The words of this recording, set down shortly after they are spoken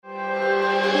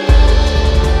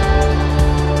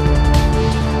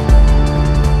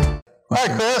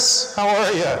Chris, how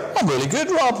are you? I'm really good,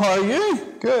 Rob. How are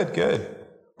you? Good.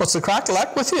 What's the crack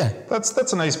like with you?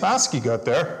 That's a nice mask you got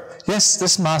there. Yes,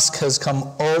 this mask has come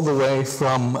all the way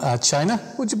from China,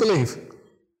 would you believe?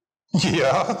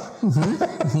 Yeah.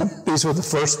 These were the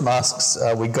first masks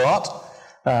we got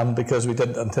because we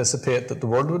didn't anticipate that the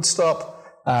world would stop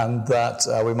and that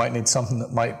we might need something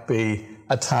that might be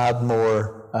a tad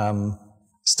more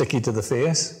sticky to the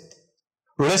face.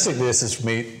 Realistically, this is for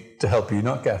me to help you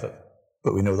not get it,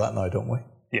 but we know that now, don't we?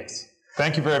 Yes.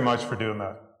 Thank you very much for doing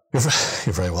that.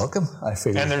 You're very welcome, I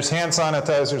feel. And there's hand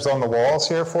sanitizers on the walls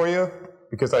here for you,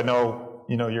 because I know,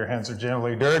 your hands are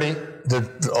generally dirty. They're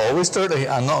always dirty,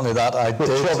 and not only that, I've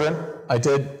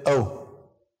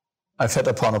hit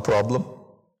upon a problem.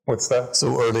 What's that?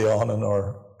 So early on in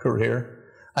our career,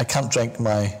 I can't drink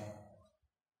drink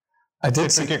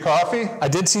your coffee? I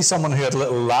did see someone who had a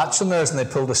little latch in theirs, and they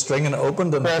pulled a string and it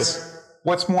opened. And Chris,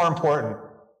 what's more important,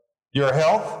 your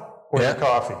health or your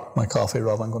coffee? My coffee,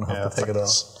 Rob. I'm going to have to take it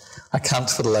off. I can't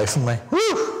for the life of me.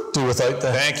 Do without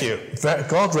that. Thank you.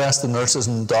 God rest the nurses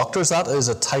and doctors. That is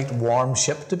a tight, warm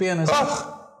ship to be in, isn't it?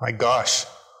 My gosh.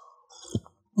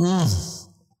 So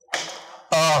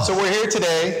we're here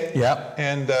today. Yeah.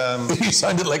 And you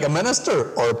sounded like a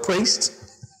minister or a priest.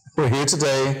 We're here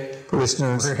today,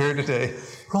 parishioners. We're here today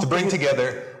to bring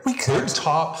together our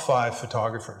top 5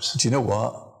 photographers. Do you know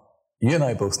what? You and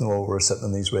I both know we're sitting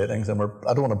in these ratings, and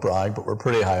I don't want to brag, but we're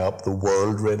pretty high up the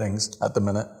world ratings at the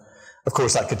minute. Of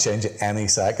course, that could change at any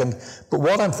second. But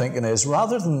what I'm thinking is,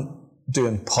 rather than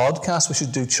doing podcasts, we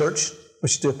should do church. We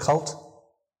should do a cult.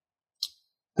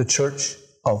 The Church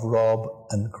of Rob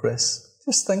and Chris.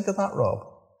 Just think of that, Rob.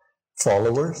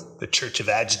 Followers. The Church of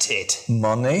Agitate.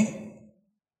 Money.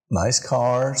 Nice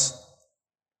cars.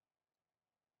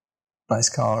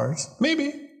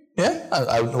 Maybe. Yeah,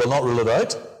 I will not rule it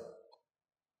out.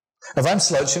 If I'm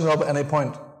slouching, Rob, at any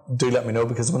point, do let me know,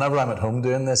 because whenever I'm at home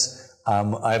doing this,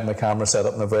 I have my camera set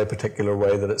up in a very particular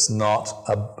way that it's not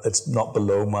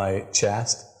below my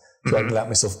chest, so I can let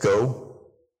myself go.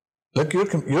 Look,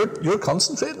 you're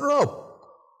concentrating, Rob.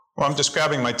 Well, I'm just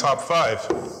grabbing my top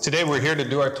 5. Today we're here to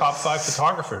do our top 5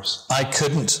 photographers. I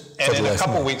couldn't. And in a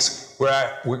couple of weeks,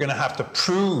 we're going to have to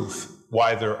prove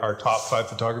why they're our top 5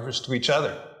 photographers to each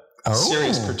other.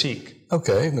 Serious critique.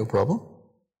 Okay, no problem.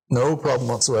 No problem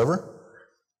whatsoever.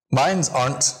 Mines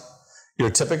aren't your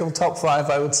typical top 5,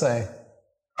 I would say.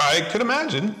 I can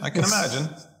imagine.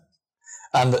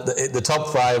 And the top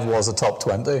 5 was a top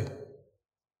 20.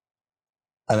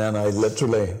 And then I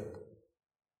literally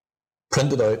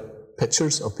printed out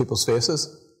pictures of people's faces,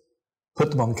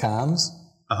 put them on cans,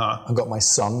 and got my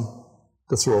son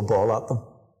to throw a ball at them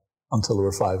until there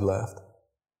were 5 left.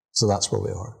 So that's where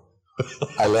we are.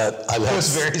 I let it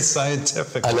was very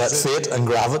scientific. I let fate and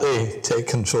gravity take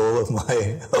control of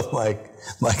my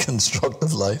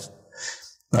constructive life.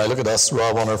 Now look at us,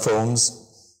 Rob, on our phones.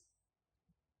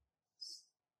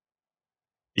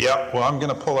 Yeah, well, I'm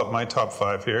going to pull up my top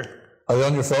 5 here. Are they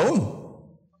on your phone?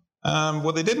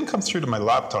 Well, they didn't come through to my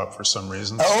laptop for some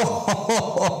reason.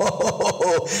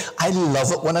 Oh, I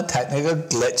love it when a technical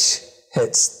glitch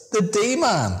hits the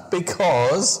D-man,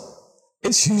 because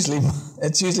it's usually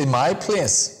my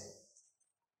place,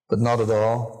 but not at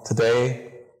all.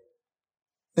 Today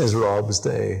is Rob's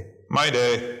day. My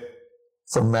day.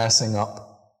 For messing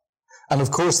up. And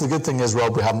of course, the good thing is,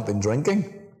 Rob, we haven't been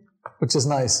drinking, which is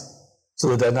nice. So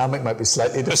the dynamic might be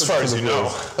slightly different. As far as you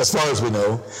know. As far as we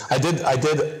know. I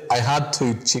had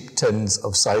 2 cheap tins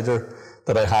of cider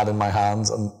that I had in my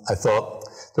hands, and I thought,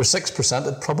 they're 6%,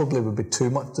 it probably would be too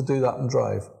much to do that and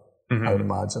drive, I would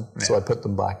imagine. Yeah. So I put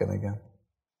them back in again.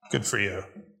 Good for you.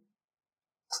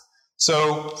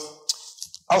 So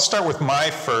I'll start with my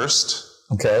first.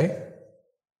 Okay.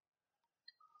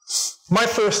 My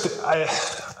first, I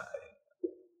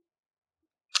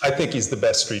think he's the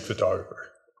best street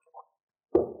photographer.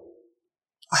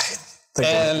 I think what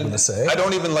I'm going to say. I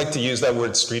don't even like to use that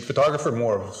word street photographer,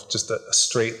 more of just a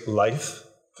straight life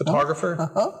photographer.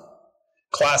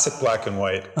 Classic black and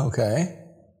white. Okay.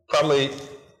 Probably,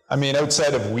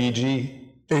 outside of Ouija.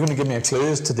 Are you going to give me a clue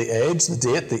as to the age, the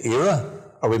date, the era?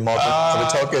 Are we modern? Are we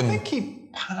talking? I think he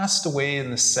passed away in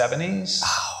the 70s.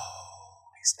 Oh,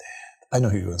 he's dead. I know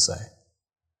who you're going to say.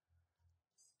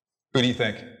 Who do you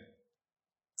think?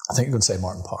 I think you're going to say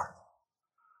Martin Parr.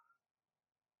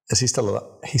 Is he still alive?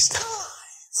 He's still alive.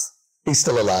 He's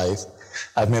still alive.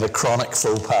 I've made a chronic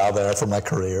faux pas there for my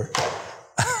career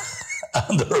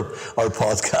and our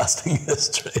podcasting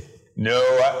history. No,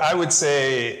 I would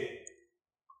say,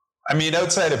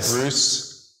 outside of Bruce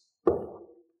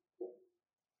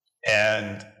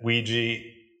and Ouija,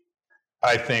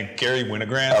 I think Gary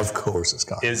Winogrand of course, it's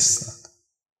got is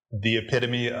the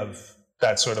epitome of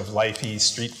that sort of lifey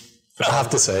street photography? I have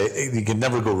to say, you could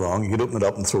never go wrong. You could open it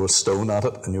up and throw a stone at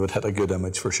it and you would hit a good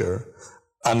image for sure.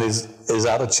 And his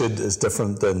attitude is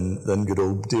different than good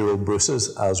old dear old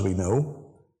Bruce's, as we know.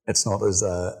 It's not as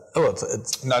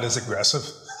it's not as aggressive.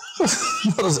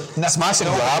 Not as smash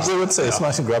and grab, I would say. No.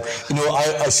 Smash and grab. You know,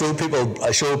 I show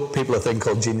people a thing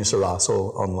called Genius or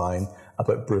Asshole online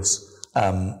about Bruce,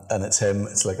 and it's him.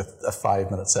 It's like a 5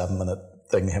 minute, 7 minute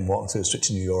thing. Him walking through the streets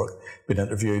of New York, being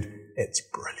interviewed. It's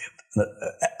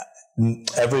brilliant.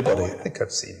 Everybody, I think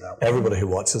I've seen that one. Everybody who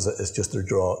watches it is just the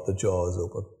jaw is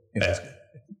open. You know, yeah.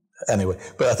 Anyway,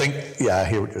 but I think, I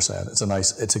hear what you're saying.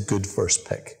 It's a good first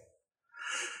pick.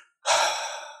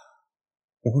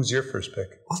 Well, who's your first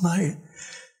pick? Well, now,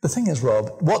 the thing is, Rob,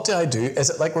 what do I do?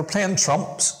 Is it like we're playing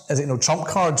trumps? Is it, trump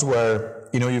cards where,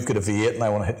 you've got a V8 and I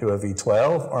want to hit you a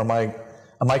V12? Or am I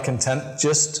content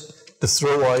just to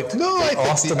throw out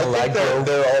Austin Allegro?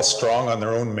 They're all strong on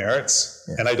their own merits,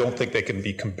 and I don't think they can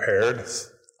be compared.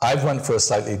 I've went for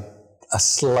a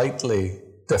slightly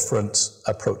different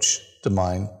approach to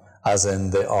mine, as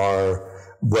in they are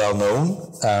well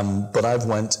known, but I've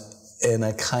went in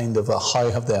a kind of a how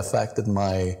have they affected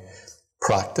my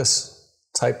practice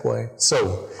type way.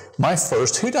 So my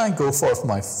first, who do I go for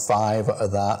my 5 out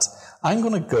of that? I'm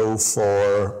going to go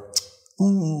for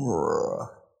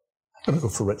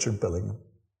Richard Billingham.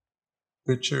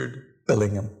 Richard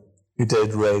Billingham, who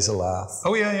did Raise a Laugh.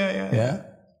 Oh, yeah. Yeah?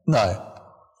 Now,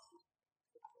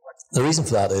 the reason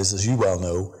for that is, as you well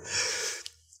know,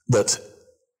 that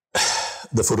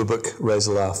the photo book Raise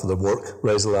a Laugh, the work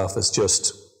Raise a Laugh is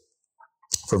just,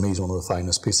 for me, is one of the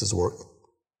finest pieces of work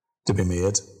to be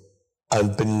made.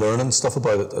 I've been learning stuff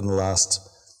about it in the last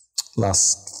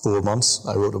 4 months.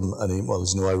 I wrote him an email.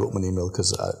 As you know, I wrote him an email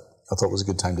because I thought it was a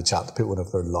good time to chat to people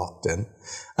if they're locked in.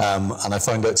 And I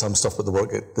found out some stuff about the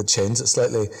work that changed it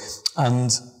slightly.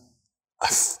 And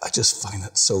I just find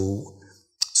it so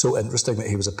interesting that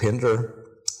he was a painter.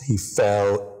 He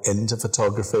fell into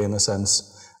photography in a sense.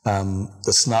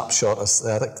 The snapshot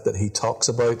aesthetic that he talks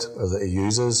about or that he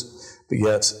uses, but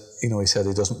yet, he said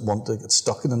he doesn't want to get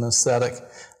stuck in an aesthetic.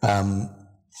 And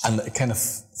it kind of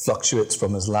fluctuates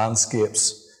from his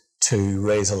landscapes to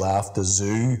Raise a Laugh to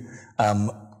Zoo.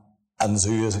 And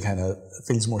Zoo is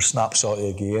feels more snapshotty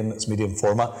again. It's medium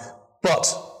format.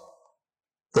 But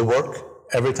the work,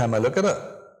 every time I look at it,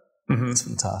 it's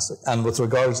fantastic. And with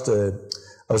regards to,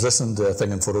 I was listening to a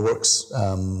thing in PhotoWorks,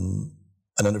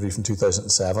 an interview from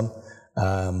 2007,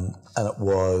 and it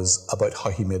was about how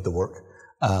he made the work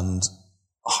and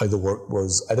how the work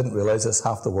was, I didn't realise this,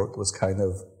 half the work was kind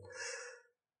of,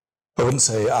 I wouldn't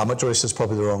say amateurish is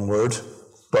probably the wrong word,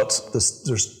 but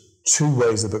there's 2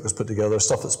 ways the book was put together,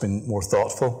 stuff that's been more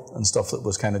thoughtful and stuff that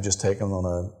was kind of just taken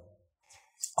on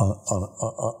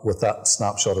with that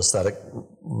snapshot aesthetic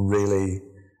really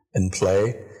in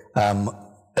play.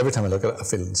 Every time I look at it, I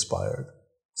feel inspired.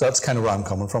 So that's kind of where I'm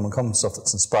coming from. I'm coming from stuff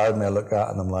that's inspired me. I look at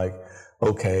it and I'm like,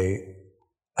 okay,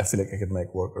 I feel like I could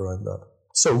make work around that.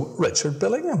 So Richard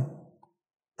Billingham,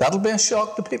 that'll be a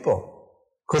shock to people.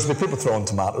 Of course, there'll be people throwing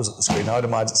tomatoes at the screen. I'd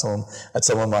imagine at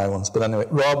some of my ones. But anyway,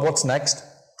 Rob, what's next?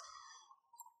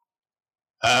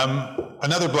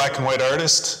 Another black and white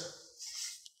artist,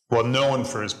 well, known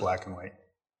for his black and white.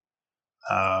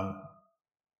 I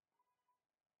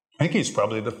think he's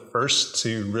probably the first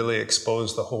to really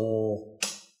expose the whole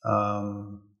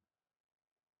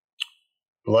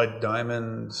blood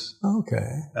diamonds,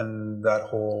 and that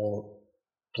whole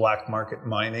black market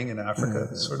mining in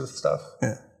Africa sort of stuff.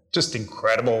 Yeah. Just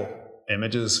incredible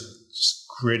images, just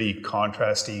gritty,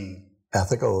 contrasty.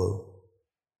 Ethical.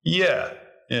 Yeah.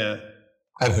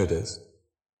 And who it is.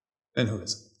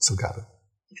 Salgado.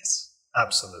 Yes,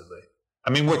 absolutely.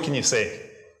 I mean, what can you say?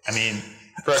 I mean,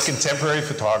 for a contemporary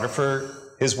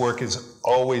photographer, his work is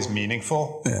always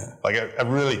meaningful. Yeah. Like, it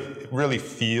really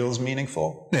feels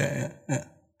meaningful. Yeah.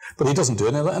 But he doesn't do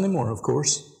any of that anymore, of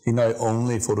course. He now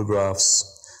only photographs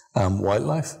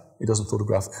wildlife. He doesn't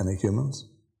photograph any humans.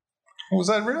 Was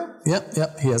that real? Yeah.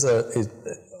 He has a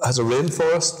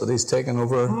rainforest that he's taken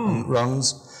over and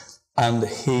runs. And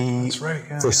he, that's right,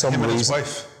 yeah. For some him reason, and his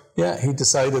wife. Yeah, he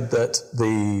decided that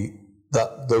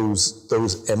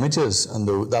those images and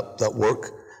that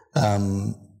work,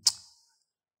 I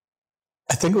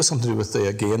think it was something to do with the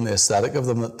aesthetic of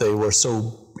them, that they were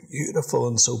so beautiful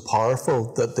and so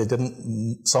powerful that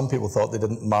some people thought they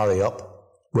didn't marry up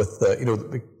with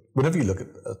whenever you look at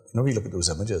those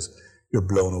images, you're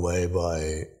blown away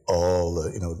by all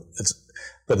the, it's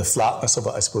by the flatness of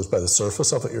it, I suppose, by the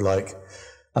surface of it. You're like,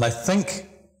 and I think,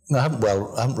 I haven't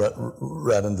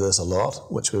read into this a lot,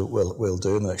 which we'll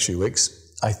do in the next few weeks.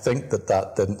 I think that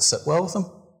didn't sit well with him.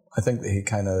 I think that he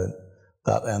kind of,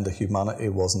 that end of humanity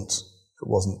wasn't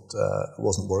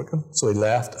working. So he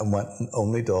left and went and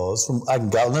only does, from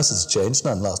this has changed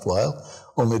now in the last while,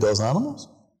 only does animals.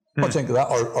 What do you think of that?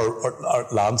 Or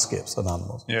landscapes and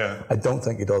animals. Yeah. I don't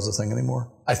think he does a thing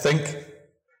anymore. I think, imagine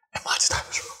I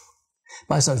was wrong.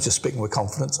 Imagine I was just speaking with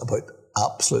confidence about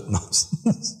absolute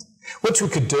nonsense, which we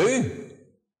could do.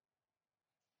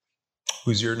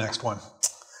 Who's your next one?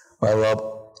 Well, Rob.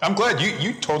 I'm glad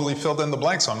you totally filled in the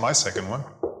blanks on my second one.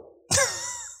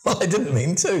 Well, I didn't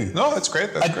mean to. No, that's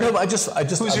great. That's great. No, but I just.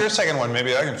 Who's your second one?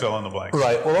 Maybe I can fill in the blanks.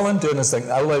 Right. Well, all I'm doing is thinking.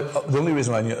 The only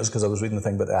reason I knew it is because I was reading the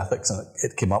thing about ethics and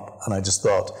it came up, and I just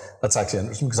thought that's actually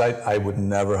interesting because I would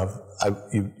never have.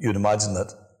 You'd imagine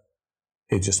that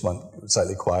he just went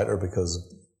slightly quieter because of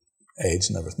age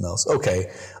and everything else.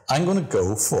 Okay, I'm going to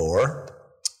go for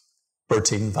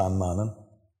Bertine van Manen.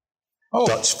 Oh,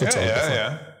 Dutch photographer.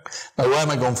 Yeah. Now, why am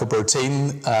I going for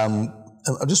Bertine?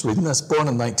 I'm just reading this. Born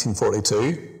in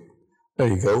 1942. There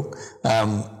you go.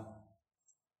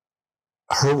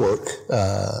 Her work,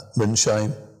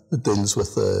 Moonshine, that deals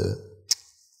with the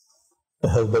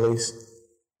hillbillies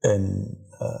in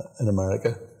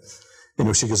America. You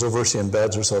know, she goes over, she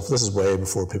embeds herself. This is way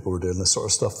before people were doing this sort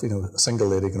of stuff. You know, a single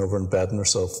lady going over and embedding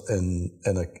herself in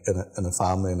a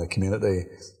family, in a community,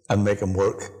 and making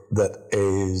work that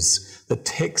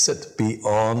takes it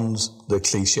beyond the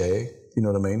cliche. You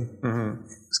know what I mean? Mm-hmm.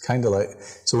 It's kind of like,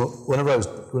 so whenever I was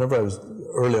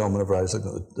early on, whenever I was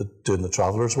looking at doing the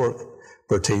traveller's work,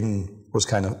 Bertine was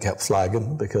kind of kept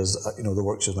flagging because, you know, the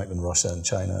work she was making in Russia and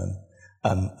China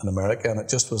and America, and it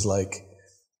just was like,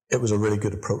 it was a really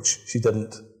good approach. She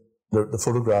didn't, the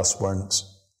photographs weren't,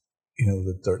 you know,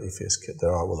 the dirty faced kid.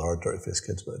 There are dirty faced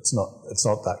kids, but it's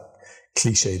not that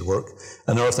cliched work.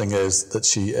 Another thing is that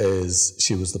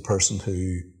she was the person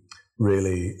who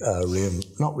really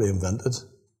not reinvented,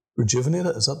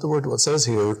 rejuvenated, is that the word? What it says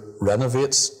here,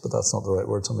 renovates, but that's not the right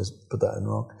word. Somebody's put that in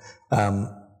wrong.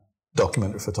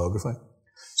 Documentary photography.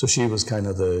 So she was kind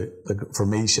of for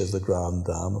me, she's the grand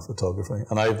dame of photography.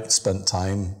 And I spent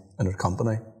time in her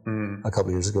company a couple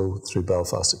of years ago through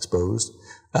Belfast Exposed.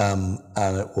 And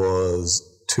it was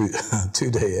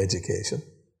 2-day education.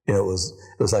 You know,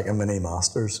 it was like a mini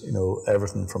masters, you know,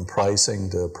 everything from pricing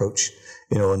to approach,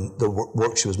 you know, and the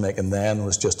work she was making then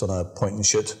was just on a point and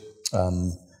shoot,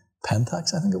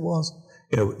 Pentax, I think it was.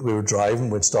 You know, we were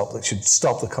driving, she'd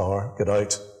stop the car, get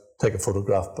out, take a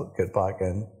photograph, but get back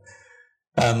in.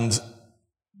 And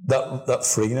that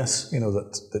freeness, you know,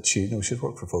 that she, you know, she'd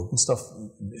worked for folk and stuff.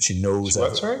 She knows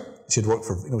what, sorry? She'd worked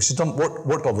for, you know, she'd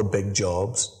worked all the big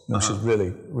jobs. You know, she's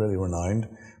really, really renowned,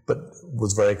 but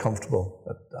was very comfortable.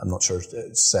 I'm not sure,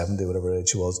 70, whatever age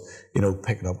she was, you know,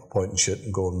 picking up a point and shoot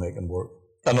and going and making work.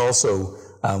 And also,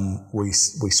 we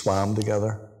swam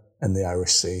together in the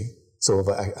Irish Sea. So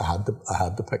I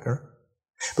had to pick her.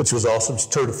 But she was awesome. She's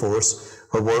tour de force.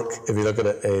 Her work, if you look at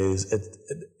it,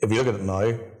 if you look at it now,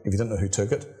 if you didn't know who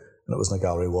took it, and it was in a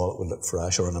gallery wall, it would look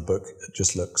fresh, or in a book, it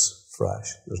just looks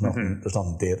fresh. There's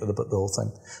nothing dated about the whole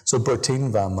thing. So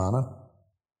Bertine van Manen,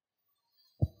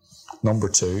 number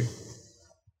 2.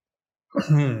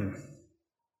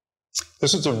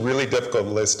 This is a really difficult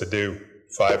list to do.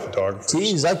 5 photographers.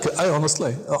 Geez, I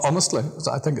honestly,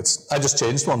 I think I just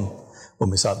changed one when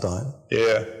we sat down.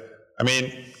 Yeah. I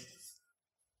mean,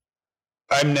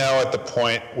 I'm now at the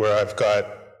point where I've got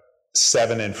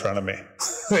 7 in front of me,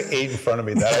 8 in front of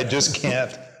me that I just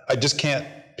can't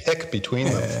pick between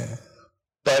them. Yeah.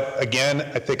 But again,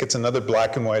 I think it's another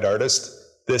black and white artist,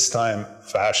 this time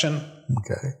fashion.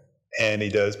 Okay. And he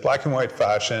does black and white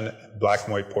fashion, black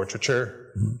and white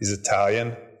portraiture. Mm-hmm. He's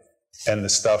Italian, and the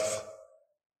stuff,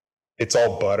 it's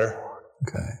all butter.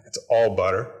 Okay. It's all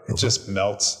butter. It just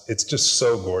melts. It's just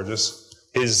so gorgeous.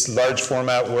 His large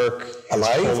format work, his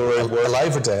Polaroid work.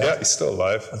 Alive or dead? Yeah, he's still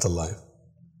alive. That's alive.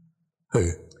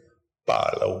 Who?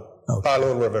 Paolo. Okay.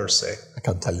 Paolo Reverse. I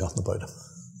can't tell you nothing about him.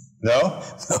 No?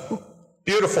 No.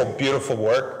 Beautiful, beautiful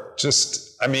work.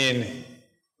 Just, I mean,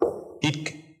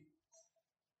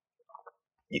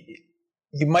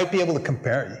 you might be able to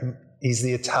compare him. He's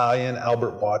the Italian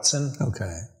Albert Watson.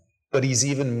 Okay. But he's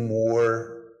even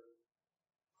more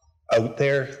out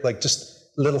there, like just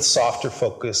a little softer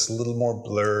focus, a little more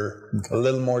blur, a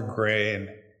little more grain,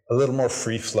 a little more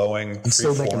free-flowing, and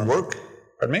still making work.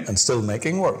 Pardon me? And still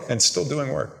making work. And still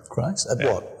doing work. Christ. At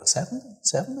what? 70?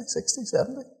 60,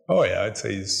 70? Oh yeah, I'd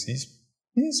say he's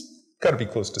got to be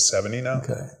close to 70 now.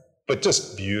 Okay. But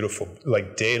just beautiful,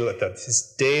 like daylight,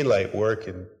 his daylight work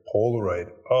in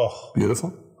Polaroid. Oh.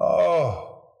 Beautiful. Oh.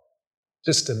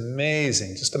 Just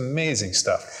amazing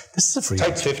stuff. This is a free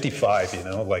Type 55, you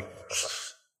know, like.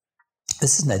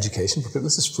 This is an education for people.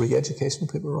 This is free education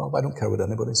for people, Rob. I don't care what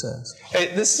anybody says.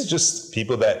 Hey, this is just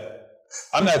people that,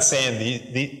 I'm not saying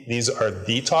these are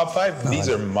the top five. These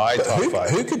are my top five.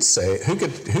 Who could say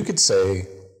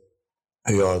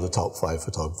who are the top five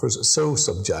photographers? It's so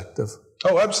subjective.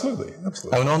 Oh, absolutely.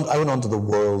 I went on to the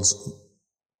world's...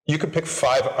 You could pick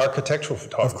 5 architectural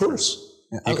photographers. Of course.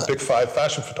 You could pick 5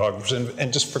 fashion photographers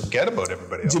and just forget about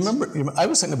everybody else. Do you remember, I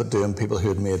was thinking about doing people who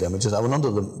had made images. I went onto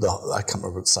I can't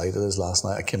remember what site it is last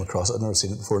night. I came across it. I'd never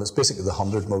seen it before. And it's basically the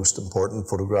 100 most important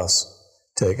photographs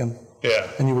taken. Yeah.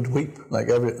 And you would weep.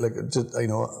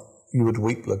 You would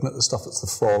weep looking at the stuff. It's the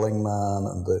falling man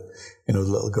and the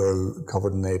little girl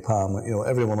covered in napalm.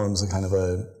 Every one of them is a kind of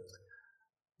a...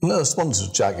 No, this one's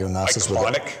Jackie Onassis.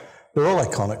 Iconic. They're all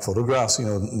iconic photographs,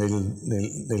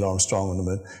 Neil Armstrong on the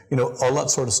moon, all that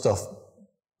sort of stuff.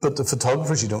 But the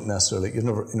photographers, you don't necessarily,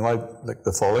 like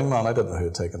the falling man, I didn't know who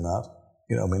had taken that.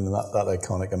 That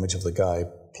iconic image of the guy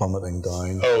plummeting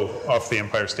down. Oh, off the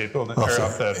Empire State Building,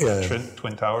 off the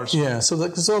Twin Towers. Yeah, so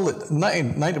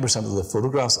 90% of the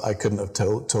photographs, I couldn't have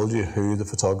told you who the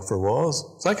photographer was.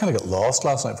 So I kind of got lost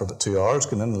last night for about 2 hours,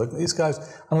 going in and looking at these guys. And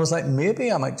I was like,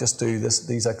 maybe I might just do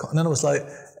these iconic. And then I was like,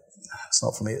 it's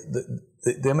not for me.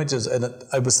 The images in it,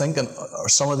 I was thinking, are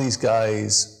some of these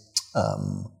guys,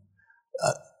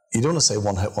 you don't want to say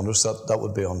one-hit wonders, that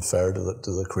would be unfair to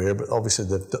the career, but obviously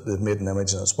they've made an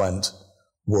image and it's went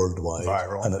worldwide.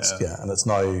 Viral. And and it's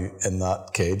now in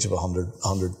that cage of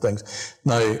 100 things.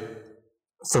 Now,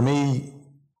 for me,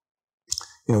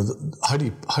 how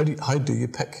do you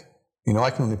pick?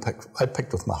 I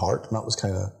picked with my heart, and that was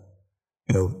kind of,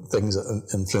 things that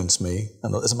influenced me.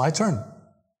 And is it my turn?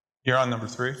 You're on number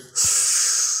 3.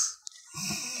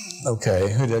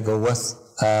 Okay, who do I go with?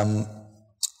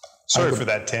 Sorry for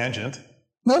that tangent.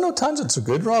 No, tangents are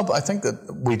good, Rob. I think that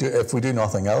if we do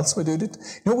nothing else, we do it.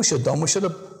 You know what we should have done? We should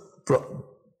have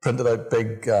printed out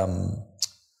big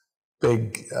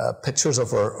pictures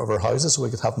of our houses so we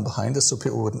could have them behind us so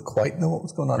people wouldn't quite know what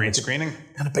was going on. Green screening?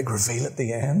 And a big reveal at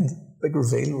the end. Big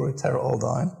reveal where we tear it all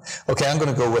down. Okay, I'm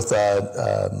going to go with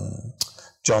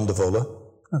John Davola.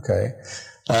 Okay.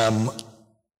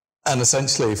 And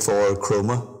essentially for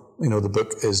Chroma, the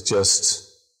book is just...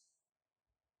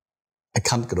 I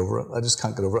can't get over it. I just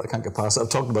can't get over it. I can't get past it. I've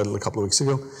talked about it a couple of weeks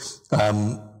ago.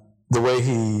 The way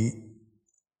he,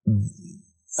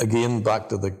 again, back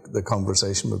to the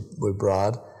conversation with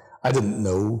Brad, I don't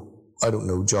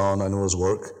know John. I know his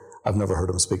work. I've never heard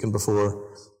him speaking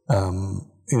before. The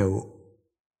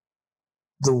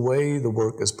way the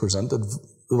work is presented,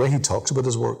 the way he talks about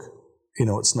his work,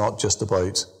 it's not just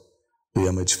about the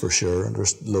image for sure, and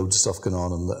there's loads of stuff going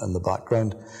on in the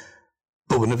background.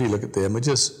 But whenever you look at the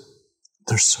images,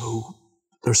 they're so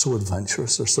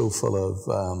adventurous. They're so full of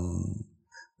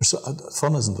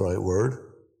fun isn't the right word.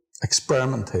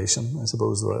 Experimentation, I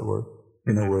suppose, is the right word.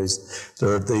 Whereas there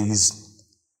are these,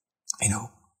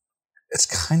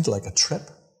 it's kind of like a trip.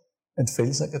 It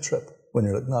feels like a trip when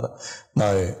you're looking at it.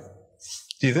 Now,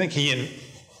 do you think he and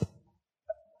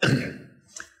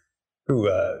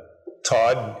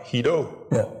Todd Hito?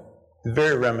 Yeah,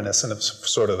 very reminiscent of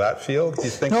sort of that field. Do you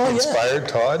think he inspired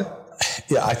Todd?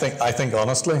 Yeah, I think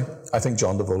honestly,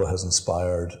 John Davola has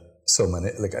inspired so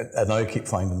many. Like I now keep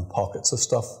finding pockets of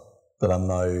stuff that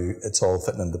it's all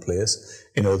fitting into place.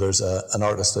 There's an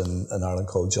artist in Ireland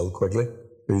called Jill Quigley,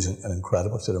 who's an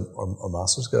incredible, she did her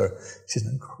master's there. She's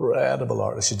an incredible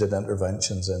artist. She did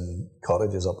interventions in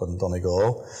cottages up in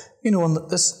Donegal. And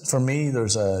this, for me,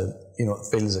 there's it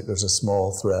feels like there's a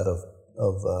small thread of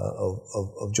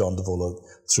John Davola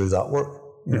through that work.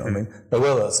 You know what I mean? Now,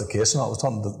 whether that's the case or not, I was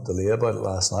talking to Leah about it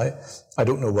last night. I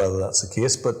don't know whether that's the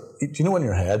case, but do you know in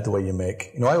your head the way you make?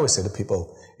 I always say to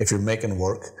people, if you're making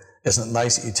work, isn't it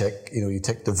nice that you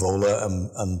take Davola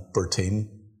and Bertine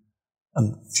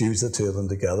and fuse the two of them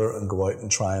together and go out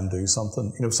and try and do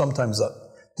something? Sometimes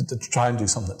to try and do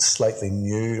something that's slightly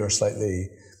new or slightly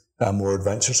more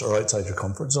adventurous or outside your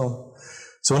comfort zone.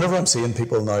 So whenever I'm seeing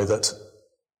people now that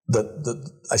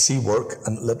I see work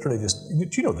and literally just,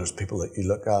 there's people that you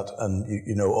look at and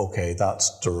okay,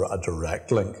 that's a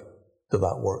direct link to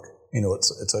that work.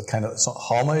 It's a kind of, it's not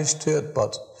homage to it,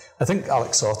 but I think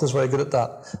Alex Soth is very good at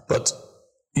that. But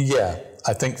yeah,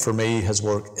 I think for me, his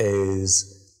work is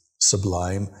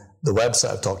sublime. The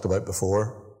website I've talked about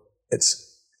before,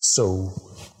 it's so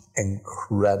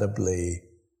incredibly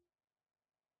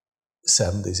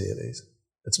 70s, 80s.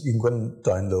 You can go and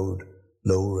download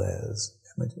low-res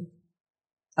images.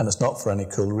 And it's not for any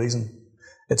cool reason.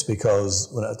 It's because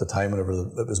at the time, whenever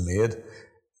it was made,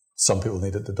 some people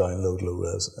needed to download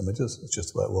low-res images. It's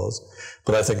just the way it was.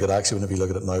 But I think that actually, whenever you look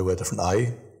at it now with a different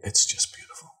eye, it's just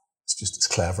beautiful. It's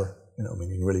clever. You know, I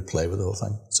mean, you can really play with the whole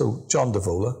thing. So, John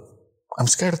Davola. I'm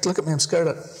scared. Look at me. I'm scared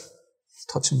of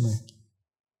touching me.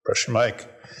 Brush your mic.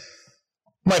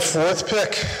 My fourth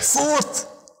pick. Fourth.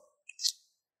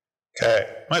 Okay,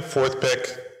 my fourth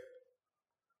pick.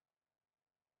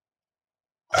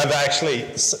 I've actually...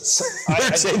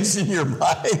 You're changing your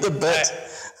mind a bit.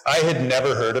 I had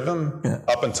never heard of him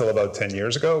up until about 10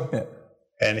 years ago. Yeah.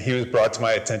 And he was brought to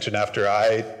my attention after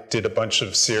I did a bunch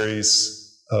of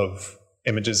series of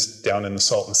images down in the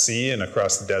Salton Sea and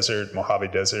across the desert, Mojave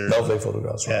Desert. Lovely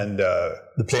photographs. Right? And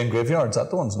the Plain Graveyards, that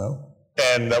the ones, no?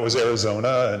 And that was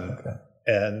Arizona.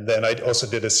 And then I also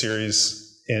did a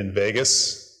series in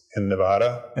Vegas, in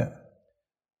Nevada. Yeah.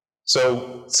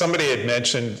 So somebody had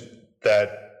mentioned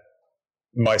that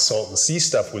my Salton Sea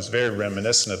stuff was very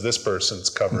reminiscent of this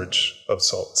person's coverage of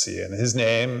Salton Sea. And his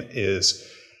name is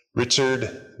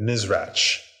Richard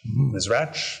Mizrach.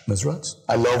 Mizrach?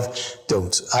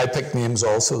 I picked names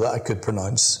also that I could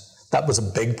pronounce. That was a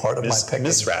big part of my picking.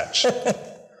 Mizrach.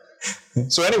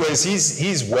 So anyways,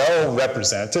 he's well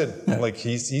represented. Yeah. Like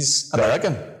he's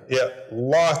American.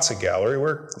 Lots of gallery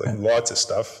work, lots of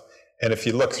stuff. And if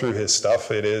you look through his stuff,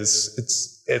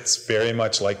 it's very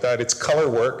much like that. It's color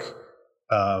work,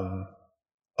 a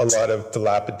lot of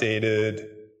dilapidated,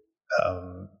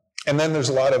 and then there's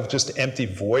a lot of just empty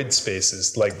void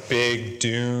spaces, like big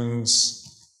dunes,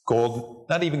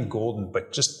 not even golden,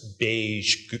 but just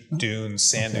beige dunes,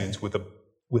 sand dunes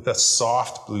with a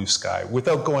soft blue sky,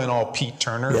 without going all Pete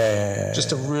Turner.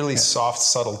 Just a really soft,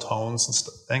 subtle tones and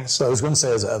things. So I was going to say,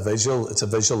 is it it's a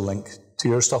visual link to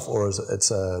your stuff, or is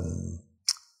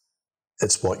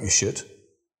it's what you shoot?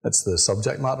 It's the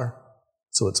subject matter.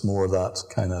 So it's more that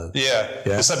kind of...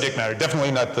 The subject matter.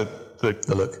 Definitely not the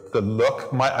look. The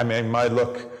look. My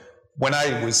look, when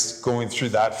I was going through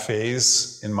that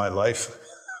phase in my life,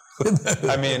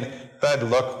 I mean, that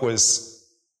look was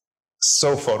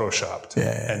so photoshopped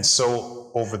and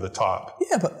so over the top.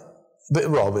 Yeah, but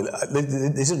Rob,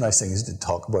 these are nice things to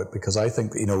talk about, because I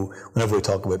think, you know, whenever we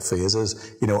talk about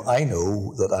phases, you know, I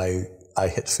know that I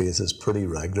hit phases pretty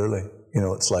regularly. You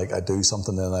know, it's like I do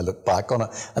something and I look back on it.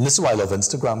 And this is why I love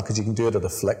Instagram, because you can do it at a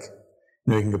flick.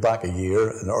 You know, you can go back a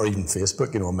year, or even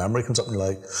Facebook, you know, a memory comes up and you're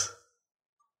like,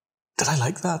 did I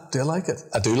like that? Do I like it?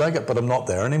 I do like it, but I'm not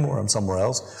there anymore. I'm somewhere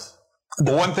else.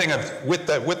 But one thing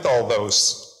with all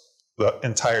those, the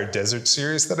entire desert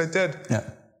series that I did,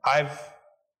 I've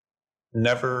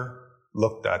never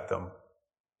looked at them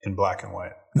in black and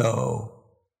white. No.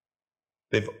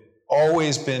 They've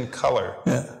always been color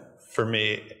for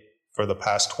me for the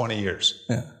past 20 years.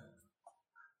 Yeah.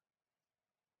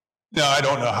 Now, I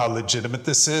don't know how legitimate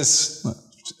this is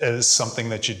as something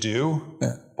that you do,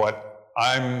 but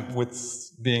I'm,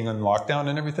 with being in lockdown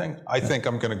and everything, I think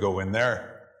I'm going to go in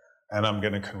there and I'm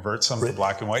going to convert some to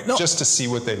black and white just to see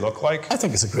what they look like. I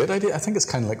think it's a great idea. I think it's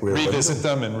kind of like Rear Window. Revisit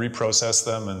them and reprocess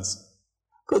them.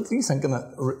 But you think in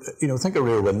that, you know, think of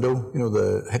Rear Window, you know,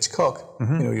 the Hitchcock,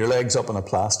 you know, your leg's up on a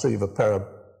plaster, you have a pair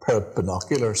of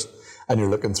binoculars, and you're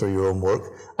looking through your own work,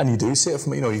 and you do see it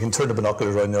from, you know, you can turn the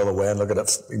binoculars around the other way and look at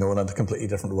it, you know, in a completely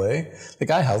different way.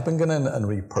 Like, I have been going in and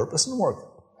repurposing work.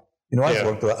 You know, I've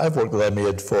worked that I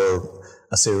made for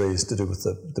a series to do with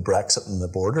the Brexit and the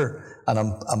border, and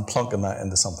I'm plunking that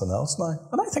into something else now.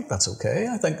 And I think that's okay.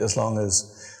 I think as long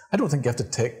as, I don't think you have to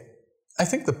take, I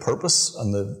think the purpose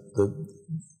and the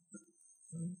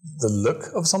look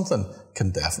of something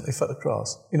can definitely fit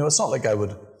across. You know, it's not like I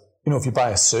would, you know, if you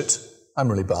buy a suit, I'm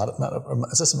really bad at metaphor.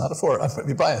 Is this a metaphor? If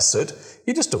you buy a suit,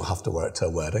 you just don't have to wear it to a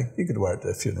wedding. You could wear it to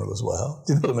a funeral as well.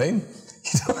 Do you know what I mean?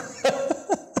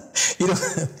 You know,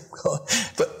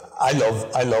 but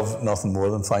I love nothing more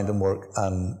than finding work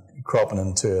and cropping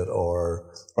into it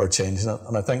or changing it.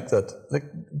 And I think that, like,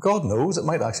 God knows, it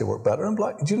might actually work better in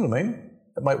black. Do you know what I mean?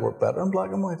 It might work better in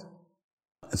black and white.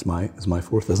 It's my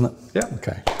fourth, isn't it? Yeah.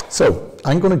 Okay. So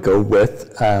I'm going to go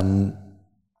with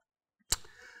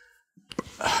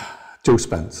Joe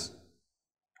Spence.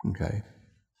 Okay.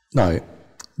 Now,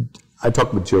 I've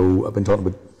been talking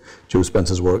about Joe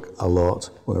Spence's work a lot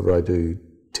whenever I do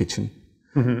teaching.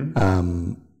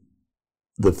 Mm-hmm.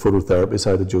 The phototherapy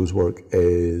side of Joe's work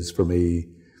is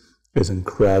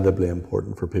incredibly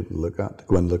important for people to look at, to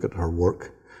go and look at her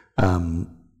work.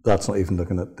 That's not even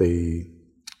looking at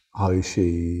how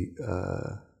she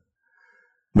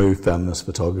moved feminist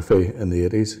photography in the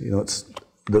 80s. You know, it's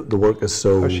the work is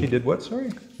so... How she did what,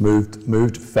 sorry?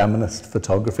 Moved feminist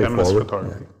photography forward. Feminist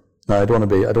photography. Yeah. Now, I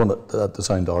don't want that to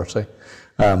sound arsey,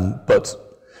 but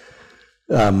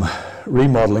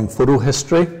remodeling photo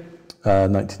history,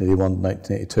 1981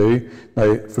 1982.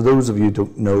 Now, for those of you who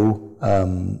don't know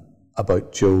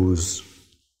about Joe's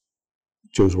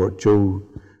work, Joe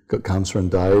got cancer and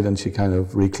died, and she kind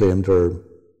of reclaimed her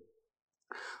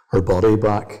body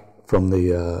back from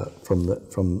the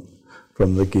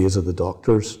gaze of the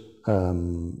doctors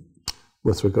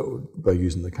by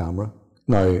using the camera.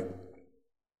 Now,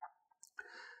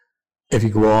 if you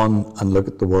go on and look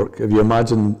at the work, if you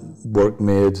imagine work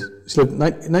made, she lived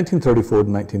 1934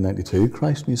 to 1992,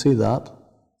 Christ, can you see that?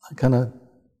 That kind of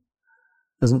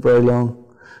isn't very long.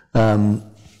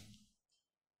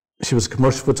 She was a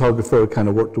commercial photographer, kind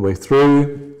of worked her way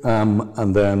through,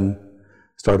 and then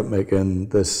started making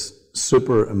this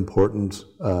super important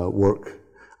work.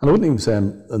 And I wouldn't even say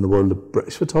in the world of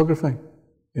British photography.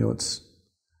 You know,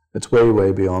 it's way,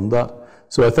 way beyond that.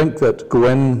 So I think that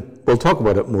we'll talk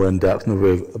about it more in depth and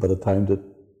we'll have a bit of time to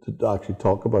actually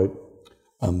talk about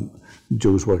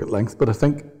Jo's work at length. But I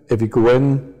think if you go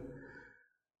in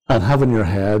and have in your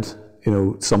head, you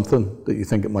know, something that you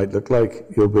think it might look like,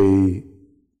 you'll be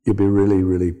really,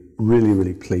 really, really,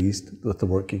 really pleased with the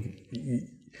work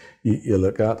you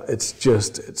look at.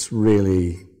 It's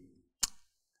really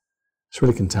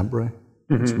contemporary.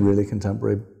 Mm-hmm. It's really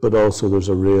contemporary, but also there's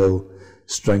a real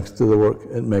strength to the work.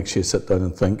 It makes you sit down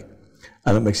and think,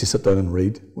 and it makes you sit down and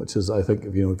read, which is, I think,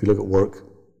 if you look at work,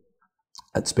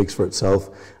 it speaks for itself,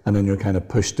 and then you're kind of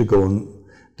pushed to go and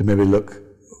to maybe look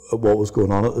at what was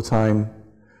going on at the time,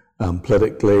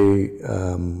 politically,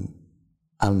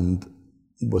 and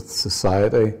with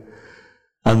society,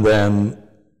 and then,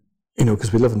 you know,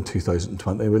 because we live in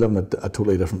 2020, we live in a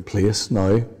totally different place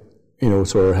now, you know,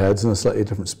 so our head's in a slightly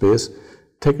different space.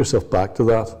 Take yourself back to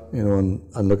that, you know,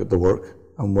 and look at the work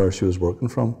and where she was working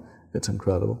from. It's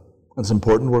incredible. It's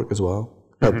important work as well.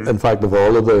 Mm-hmm. In fact, of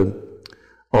all of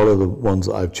the ones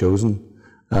that I've chosen,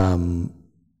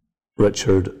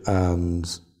 Richard and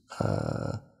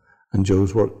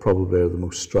Jo's work probably are the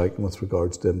most striking with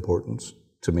regards to importance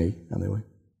to me, anyway.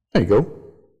 There you go.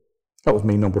 That was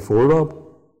me number 4, Rob.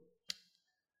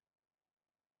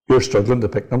 You're struggling to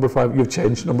pick number 5. You've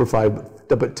changed number 5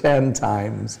 about 10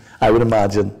 times, I would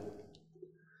imagine.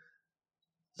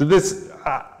 So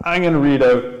I'm going to read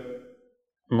out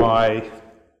my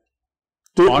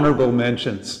honorable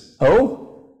mentions.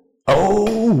 Oh,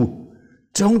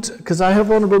 don't, because I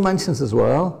have honorable mentions as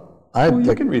well.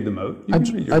 You can read them out. You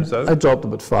can read yours out. I dropped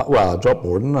about 5. Well, I dropped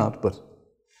more than that, but.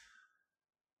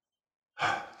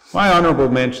 My honorable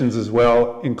mentions as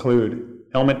well include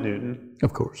Helmut Newton.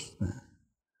 Of course. Yeah.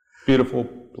 Beautiful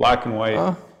black and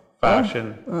white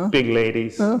fashion, big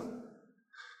ladies. I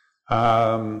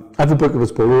have a book of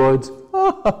his Polaroids.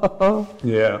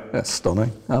 Yeah. That's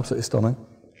stunning. Absolutely stunning.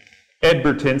 Ed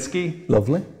Bertinsky.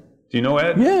 Lovely. Do you know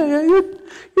Ed? Yeah,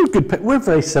 you're good. We're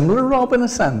very similar, Rob, in a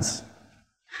sense.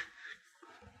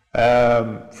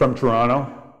 From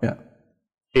Toronto. Yeah.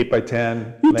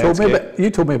 8x10. You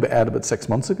told me about Ed about 6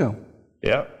 months ago.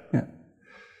 Yeah. Yeah.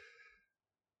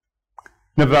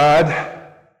 Navad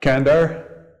Kandar.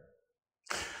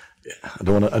 Yeah, I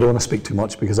don't want to speak too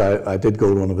much because I did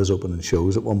go to one of his opening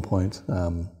shows at one point,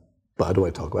 but I don't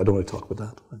want to talk about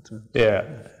that. Yeah.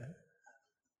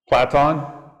 Platon.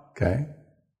 Okay.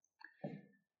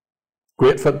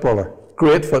 Great footballer.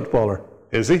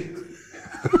 Is he?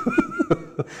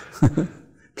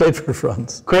 Played for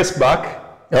France. Chris Buck.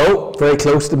 Oh, very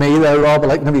close to me there, Rob. I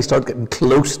like when you start getting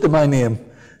close to my name.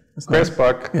 Chris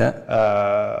Buck.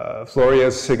 Yeah. Florian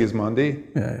Sigismondi.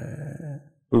 Yeah.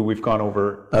 Who we've gone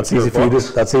over. That's easy for you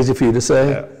to say.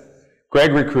 Yeah.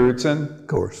 Gregory Crewdson. Of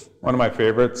course. One of my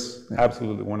favorites. Yeah.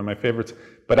 Absolutely one of my favorites.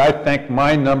 But I think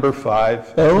my number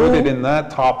 5, put it in that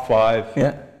top 5.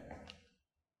 Yeah.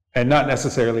 And not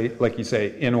necessarily, like you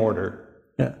say, in order.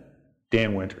 Yeah.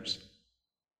 Dan Winters.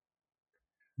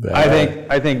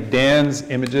 I think Dan's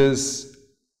images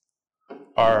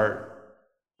are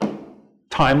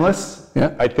timeless.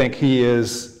 Yeah. I think he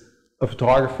is a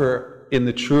photographer in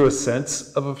the truest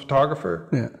sense of a photographer.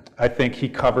 Yeah. I think he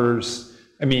covers,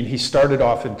 he started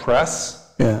off in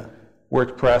press. Yeah.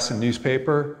 Worked press and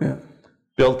newspaper. Yeah.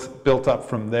 Built up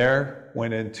from there,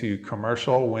 went into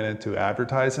commercial, went into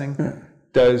advertising. Yeah.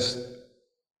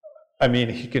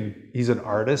 He's an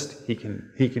artist. He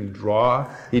can draw.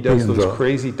 He does those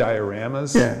crazy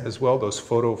dioramas as well, those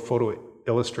photo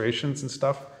illustrations and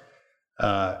stuff.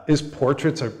 His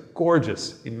portraits are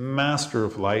gorgeous. A master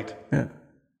of light. Yeah.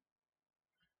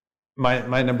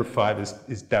 My number 5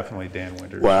 is definitely Dan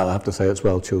Winters. Well, I have to say it's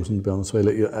well chosen, to be honest with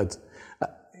you.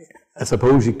 I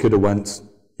suppose you could have went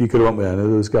with any of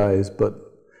those guys, but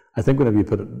I think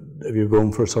if you're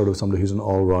going for sort of somebody who's an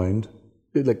all-round,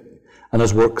 and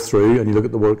has worked through, and you look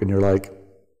at the work and you're like,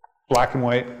 black and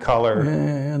white, color,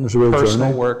 and there's a real personal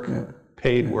journey. work,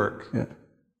 paid work. Yeah.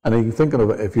 And you can think of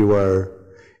it if you were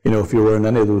in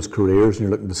any of those careers and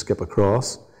you're looking to skip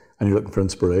across, and you're looking for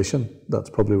inspiration, that's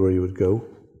probably where you would go.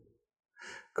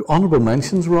 Honourable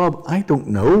mentions, Rob? I don't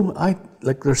know.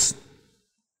 There's,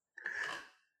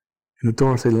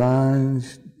 Dorothy Lange,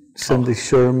 Cindy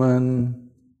Sherman.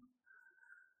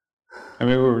 I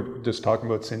mean, we were just talking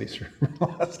about Cindy Sherman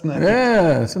last night.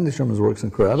 Yeah, Cindy Sherman's work's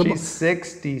incredible. She's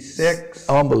 66.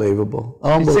 Unbelievable.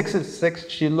 She's 66.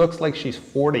 She looks like she's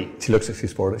 40. She looks like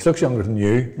she's 40. She looks younger than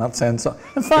you, not saying so.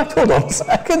 In fact, hold on a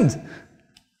second,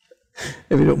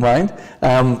 if you don't mind.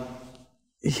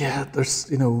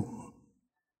 There's,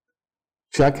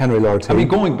 Jacques Henry Lord. I mean,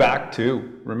 going back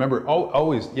to, remember,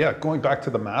 always, going back to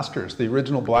the masters, the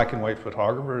original black and white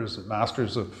photographers,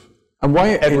 masters of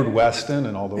Edward Weston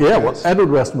and all those guys. Well, Edward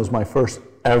Weston was my first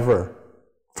ever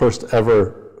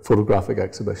photographic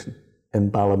exhibition in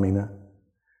Ballymena,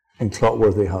 in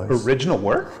Clotworthy House. Original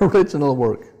work? Original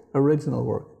work.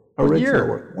 What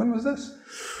year? When was this?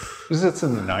 Was this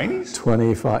in the 90s?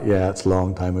 25, it's a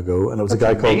long time ago. And it was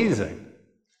That's amazing.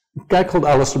 A guy called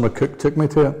Alistair McCook took me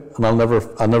to it, and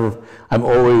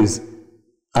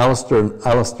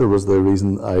Alistair was the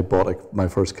reason I bought my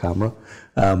first camera,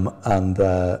 and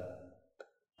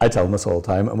I tell him this all the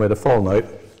time, and we had a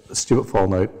stupid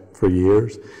falling out for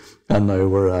years, and now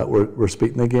we're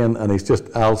speaking again, and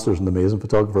Alistair's an amazing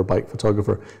photographer, bike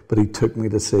photographer, but he took me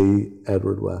to see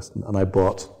Edward Weston, and I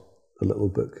bought the little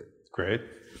book. Great.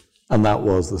 And that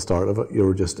was the start of it. You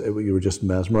were just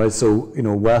mesmerised. So,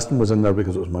 Weston was in there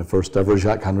because it was my first ever.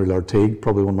 Jacques Henry Lartigue,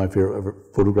 probably one of my favourite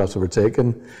photographs ever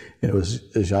taken. It was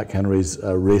Jacques Henry's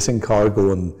racing car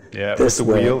going with the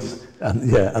wheels.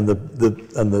 And the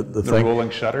thing. rolling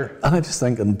shutter. And I just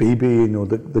think, and BB,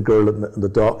 the girl in the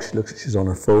dock, she looks like she's on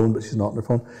her phone, but she's not on her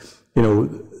phone.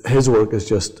 His work is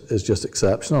just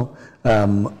exceptional.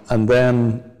 And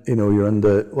then, you're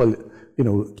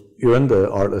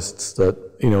into artists that,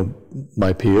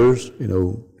 my peers,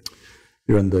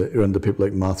 you're into people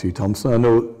like Matthew Thompson. I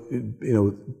know,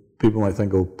 people might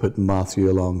think, put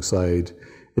Matthew alongside,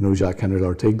 Jacques Henry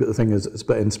Lartigue, but the thing is, it's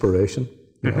about inspiration,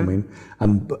 you know what I mean?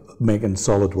 And making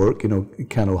solid work,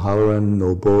 Ken O'Halloran,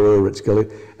 Noel Bowler, Rich Gilly,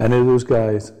 any of those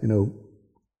guys,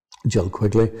 Jill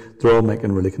Quigley, they're all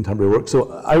making really contemporary work.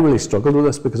 So I really struggled with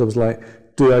this because I was like,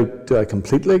 do I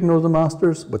completely ignore the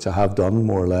masters, which I have done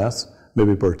more or less?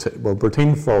 Maybe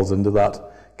Bertine falls into that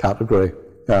category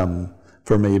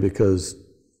for me because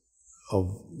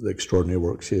of the extraordinary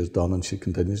work she has done and she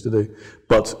continues to do.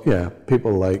 But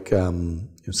people like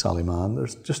Sally Mann.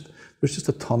 There's just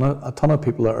a ton of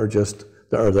people that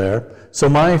are there. So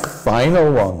my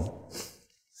final one,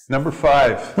 number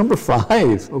five,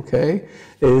 okay,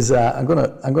 is I'm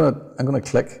gonna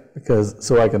click because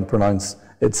so I can pronounce.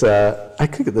 It's I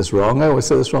could get this wrong. I always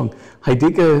say this wrong.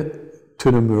 Hideki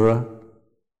Tsunemura.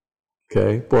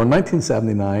 Okay, born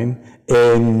 1979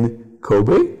 in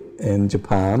Kobe, in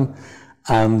Japan,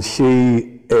 and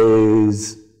she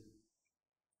is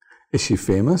she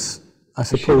famous? I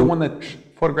suppose. Is she the one that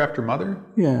photographed her mother?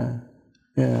 Yeah,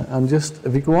 and just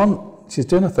if you go on, she's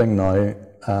doing a thing now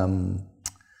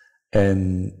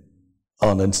on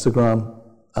Instagram,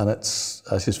 and it's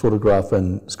she's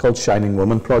photographing. It's called Shining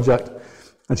Woman Project,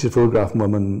 and she's photographing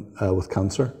women with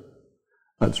cancer.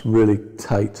 And it's really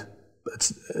tight.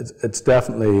 It's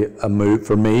definitely a move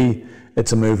for me.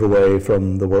 It's a move away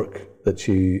from the work that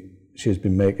she's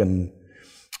been making,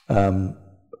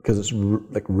 because it's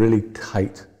like really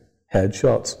tight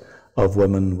headshots of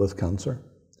women with cancer.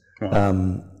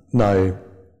 Wow. Now,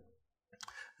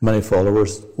 many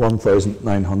followers,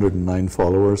 1,909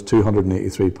 followers,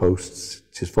 283 posts.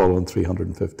 She's following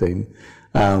 315.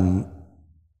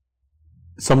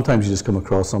 Sometimes you just come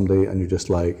across somebody and you're just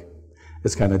like,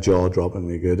 it's kind of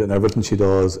jaw-droppingly good, and everything she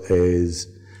does is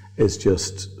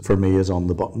just, for me, is on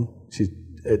the button.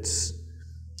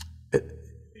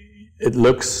 It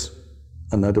looks,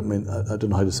 and I don't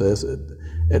know how to say this.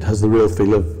 It has the real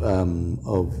feel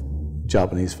of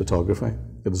Japanese photography.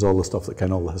 It has all the stuff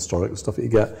all the historical stuff that you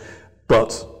get.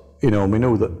 But we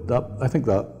know that I think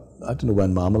that I don't know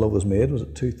when Mama Love was made. Was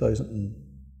it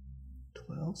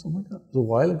 2012, something like that? It was a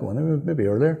while ago, maybe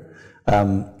earlier.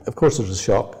 Of course, there's a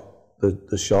shock.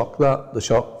 The shock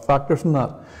factor from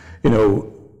that,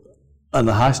 and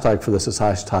the hashtag for this is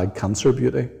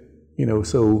 #CancerBeauty,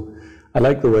 so I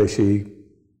like the way she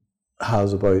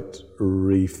has about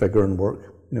refiguring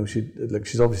work.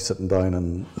 She's obviously sitting down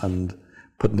and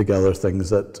putting together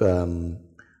things that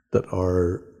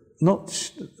are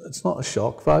not. It's not a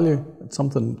shock value. It's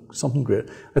something great.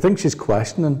 I think she's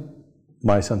questioning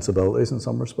my sensibilities in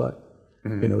some respect.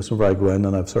 Mm-hmm. So I go in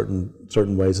and I have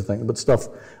certain ways of thinking about stuff,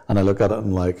 and I look at it and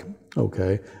I'm like,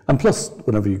 okay. And plus,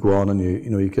 whenever you go on and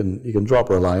you can drop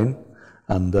her a line,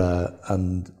 and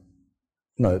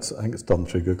No, I think it's done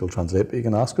through Google Translate, but you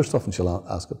can ask her stuff and she'll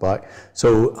ask it back.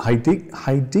 So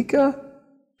Heidika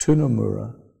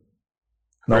Tunomura,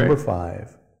 number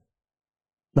 5.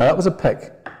 Now that was a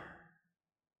pick.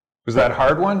 Was that a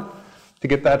hard one to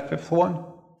get that 5th one?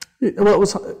 Well, it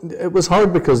was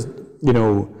hard because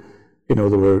there's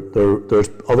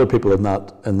other people in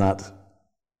that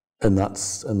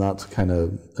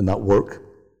work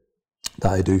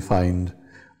that I do find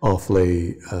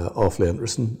awfully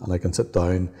interesting, and I can sit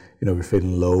down. If you're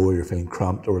feeling low or you're feeling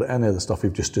cramped or any of the stuff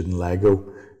you've just did in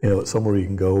Lego, it's somewhere you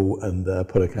can go and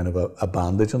put a kind of a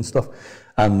bandage and stuff.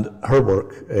 And her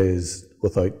work is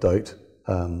without doubt.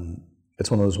 It's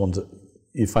one of those ones that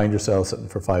you find yourself sitting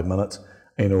for 5 minutes,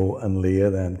 and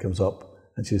Leah then comes up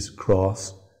and she's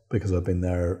cross because I've been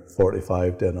there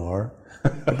 45 to an hour.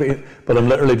 But I'm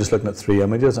literally just looking at 3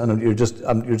 images, and you're just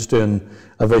doing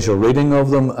a visual reading of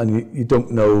them, and you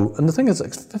don't know. And the thing is,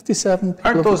 like 57.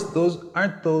 Aren't those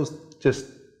just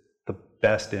the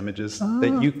best images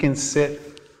that you can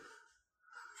sit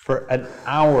for an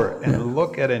hour and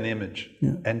look at an image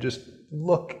and just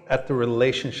look at the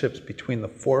relationships between the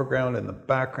foreground and the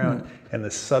background and the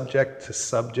subject to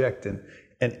subject and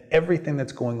everything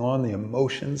that's going on, the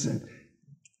emotions and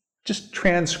just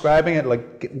transcribing it,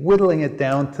 like whittling it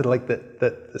down to like the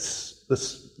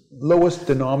lowest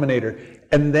denominator,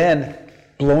 and then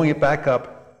blowing it back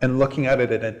up and looking at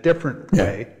it in a different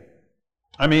way.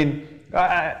 I mean,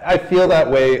 I feel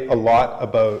that way a lot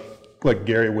about like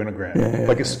Gary Winogrand,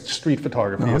 like it's street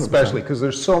photography, 100%. Especially because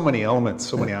there's so many elements,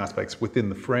 so many aspects within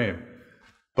the frame.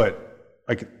 But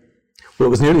well, it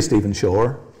was nearly Stephen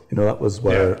Shore. That was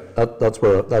where that's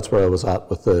where I was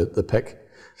at with the pick.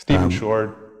 Stephen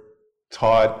Shore,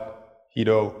 Todd,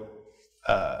 Hito,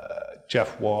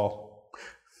 Jeff Wall.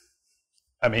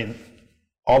 I mean,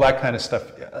 all that kind of stuff.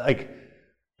 Like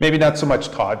maybe not so much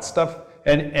Todd stuff,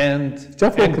 and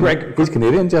Jeff Wall. Greg, he's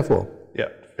Canadian. Jeff Wall. Yeah,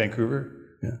 Vancouver.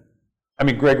 Yeah. I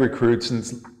mean, Gregory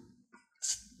Crewdson's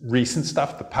recent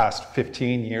stuff, the past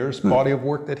 15 years body of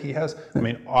work that he has. I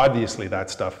mean, obviously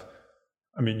that stuff.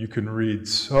 I mean, you can read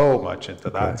so much into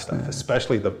that stuff,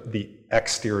 especially the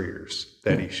exteriors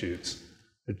that he shoots.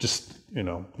 It just,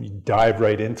 you dive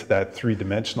right into that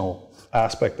 3-dimensional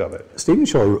aspect of it. Stephen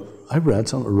Shore, I read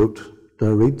something, did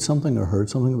I read something or heard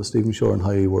something about Stephen Shore and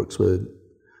how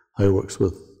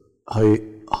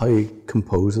he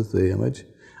composes the image,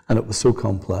 and it was so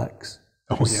complex.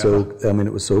 It was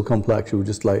so complex. You were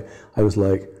just like, I was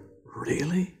like,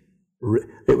 really?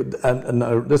 And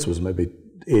this was maybe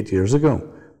 8 years ago,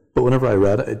 but whenever I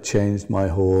read it, it changed my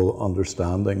whole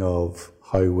understanding of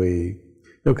how we,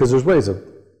 because there's ways of.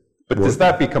 But does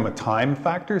that become a time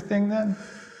factor thing then?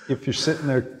 If you're sitting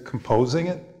there composing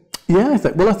it? Yeah, I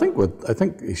think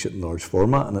you shoot in large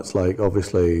format, and it's like,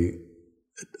 obviously,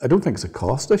 I don't think it's a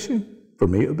cost issue. For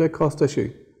me, it would be a cost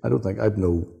issue.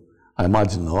 I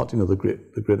imagine not.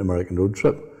 The Great American Road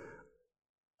Trip.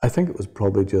 I think it was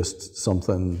probably just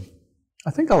something.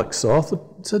 I think Alex Soth had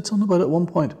said something about it at one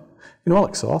point.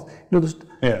 Alex Soth.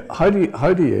 How do you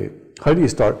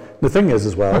start? The thing is,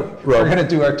 as well, Rob, we're going to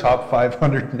do our top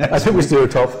 500 next. I think we should do our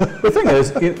top. The thing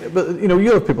is, you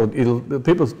have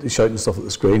people shouting stuff at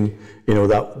the screen.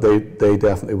 That they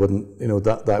definitely wouldn't.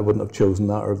 That I wouldn't have chosen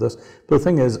that or this. But the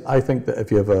thing is, I think that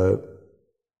if you have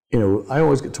I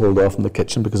always get told off in the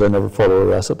kitchen because I never follow a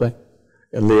recipe,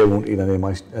 and Leah won't eat any of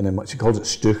my. She calls it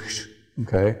stoosh.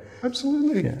 Okay.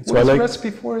 Absolutely. Yeah. So what's the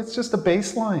recipe for? It's just a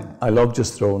baseline. I love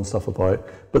just throwing stuff about.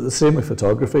 But the same with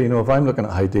photography. If I'm looking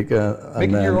at Heidika,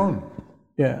 make it your own.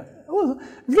 Yeah. Well,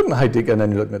 if you're looking at Heidika and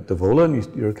then you're looking at Devola, and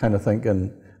you're kind of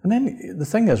thinking. And then the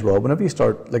thing is, Rob, whenever you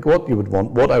start, like what you would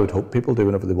want, what I would hope people do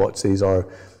whenever they watch these are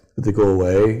that they go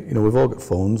away. We've all got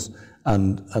phones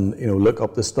and look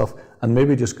up this stuff and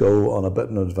maybe just go on a bit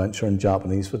of an adventure in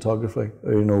Japanese photography.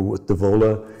 With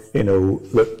Devola.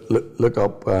 Look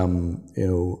up. I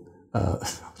was going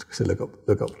to say look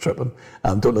up tripping.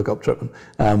 Don't look up tripping.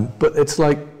 But it's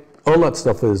like all that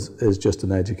stuff is just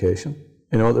an education.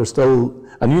 There's still,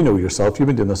 and yourself, you've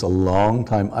been doing this a long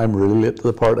time. I'm really late to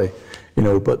the party,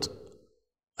 but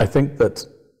I think that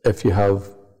if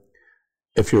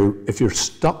you're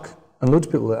stuck, and loads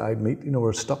of people that I meet,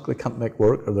 are stuck, they can't make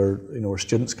work, or they're, or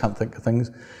students can't think of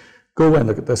things, go away and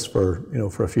look at this for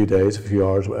a few days, a few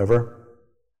hours, whatever,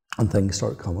 and things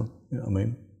start coming.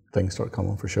 Things start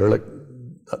coming for sure. Like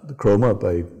the Chroma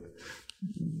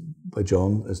by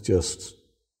John is just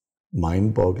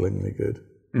mind-bogglingly good.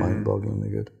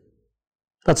 Mind-bogglingly good.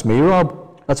 That's me,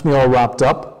 Rob. That's me all wrapped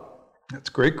up. That's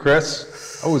great,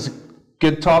 Chris. That was a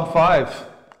good top 5.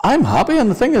 I'm happy, and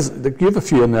the thing is, you have a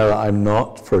few in there. I'm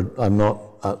not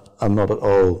at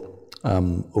all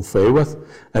au fait with,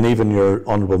 and even your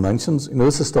honourable mentions. You know,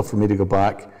 this is stuff for me to go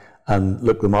back and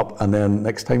look them up, and then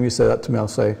next time you say that to me, I'll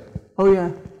say, oh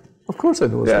yeah, of course I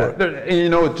know his work. You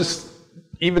know, just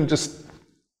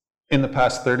in the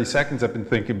past 30 seconds, I've been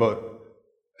thinking about,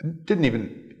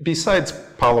 besides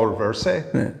Paulo Reverse,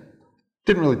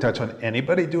 didn't really touch on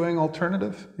anybody doing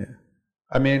alternative. Yeah.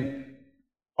 I mean,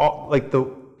 like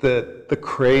the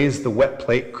craze, the wet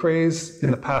plate craze in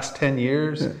the past 10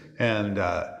 years, and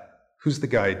who's the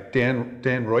guy? Dan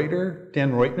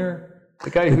Reutner, the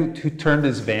guy who turned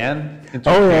his van into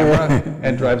a camera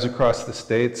and drives across the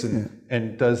states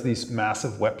and does these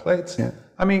massive wet plates. Yeah.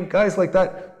 I mean, guys like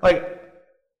that,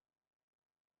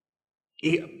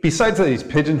 besides that, he's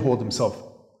pigeonholed himself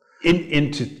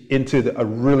into a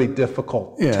really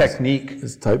difficult technique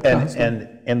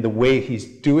and the way he's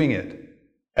doing it,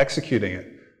 executing it.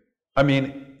 I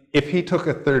mean, if he took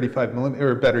a 35 millimeter,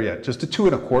 or better yet, just a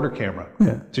 2.25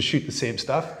 camera to shoot the same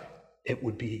stuff, it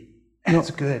would be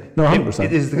as good. No, 100%.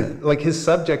 It is like his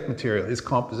subject material, his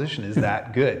composition is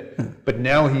that good. But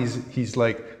now he's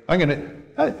like,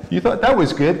 you thought that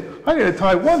was good? I'm going to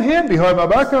tie one hand behind my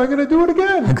back and I'm going to do it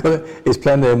again. He's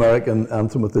playing the American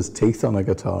anthem with his teeth on a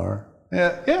guitar.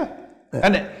 Yeah.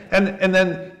 And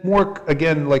then more,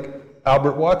 again, like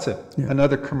Albert Watson,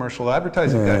 another commercial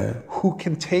advertising guy, who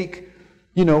can take,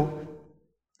 you know,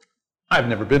 I've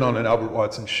never been on an Albert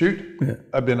Watson shoot.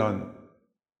 I've been on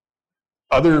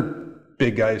other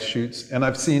big guys' shoots, and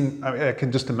I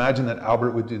can just imagine that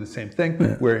Albert would do the same thing,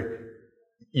 where,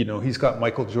 you know, he's got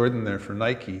Michael Jordan there for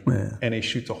Nike, and he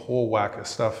shoots a whole whack of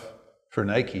stuff for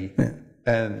Nike,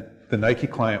 and the Nike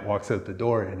client walks out the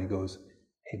door and he goes,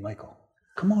 hey, Michael,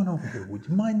 come on over here. Would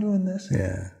you mind doing this?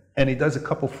 And he does a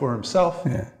couple for himself,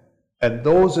 and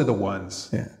those are the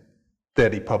ones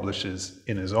that he publishes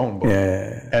in his own book.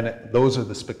 And those are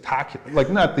the spectacular, like,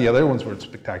 not the other ones were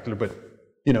spectacular, but,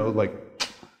 you know, like.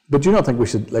 But do you not think we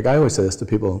should, like, I always say this to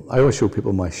people, I always show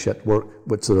people my shit work,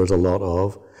 which there's a lot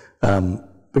of,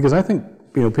 because I think,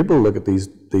 you know, people look at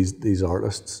these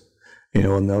artists, you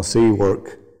know, and they'll see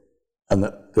work and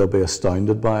they'll be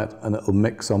astounded by it, and it'll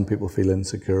make some people feel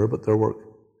insecure about their work.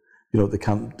 You know, they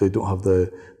don't have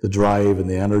the drive and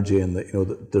the energy, and you know,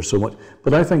 there's so much.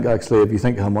 But I think actually, if you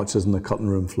think how much is in the cutting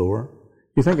room floor,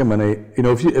 you think how many, you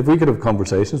know, if we could have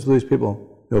conversations with these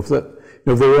people, you know, if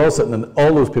they were all sitting in,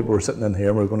 all those people were sitting in here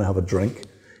and we were going to have a drink,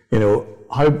 you know,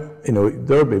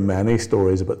 there would be many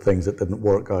stories about things that didn't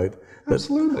work out.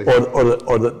 Absolutely.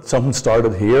 Or that something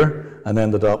started here and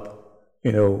ended up,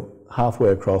 you know, halfway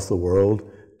across the world,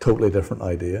 totally different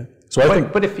idea. So I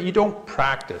think, but if you don't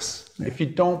practice, if you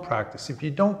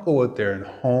don't go out there and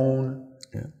hone,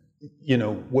 you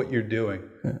know, what you're doing.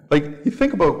 Like, you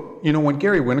think about, you know, when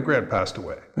Gary Winograd passed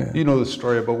away, you know the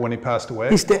story about when he passed away?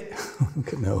 He's dead.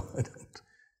 No, I don't.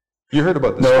 You heard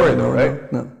about the story though,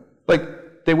 right? No.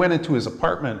 Like, they went into his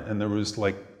apartment and there was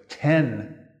like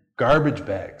 10 garbage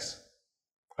bags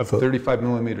of 35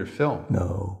 millimeter film.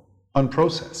 No.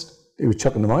 Unprocessed. He was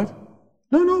chucking them out?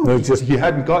 No, he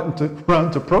hadn't gotten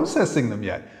around to processing them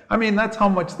yet. I mean, that's how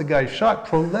much the guy shot,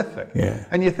 prolific. Yeah.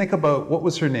 And you think about, what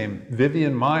was her name?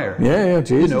 Vivian Meyer. Yeah,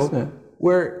 Jesus. You know,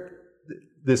 where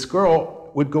this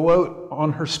girl would go out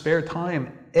on her spare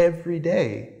time every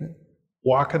day,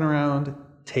 walking around,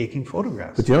 taking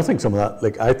photographs. But you don't think some of that,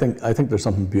 like, I think there's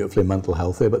something beautifully mental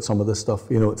healthy about some of this stuff.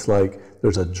 You know, it's like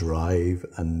there's a drive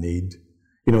and need.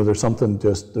 You know, there's something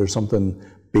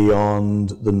beyond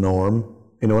the norm.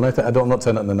 You know, and I'm not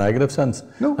saying it in a negative sense.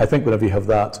 No. I think whenever you have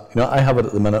that, you know, I have it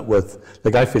at the minute with,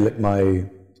 like, I feel like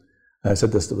I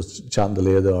said this, I was chatting to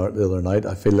Leah the other night,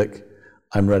 I feel like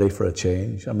I'm ready for a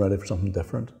change. I'm ready for something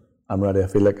different. I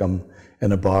feel like I'm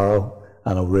in a barrel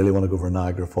and I really want to go over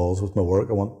Niagara Falls with my work.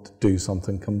 I want to do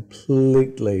something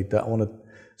completely, I want to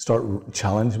start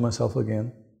challenging myself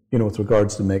again, you know, with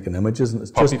regards to making images. And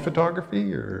it's puppy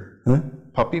photography or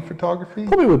puppy photography?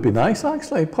 Puppy would be nice,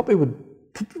 actually.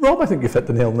 Rob, I think you hit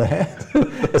the nail on the head.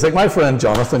 It's like my friend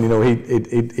Jonathan, you know,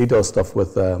 he does stuff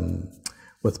with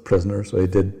prisoners. So he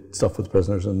did stuff with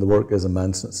prisoners, and the work is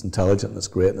immense, and it's intelligent, and it's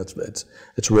great, and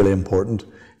it's really important,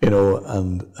 you know.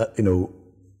 And you know,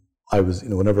 I was, you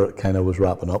know, whenever it kind of was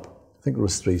wrapping up, I think there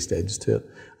was 3 stages to it,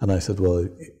 and I said, well,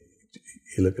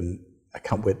 you looking, I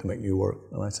can't wait to make new work.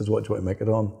 And I said, what do you want to make it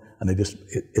on? And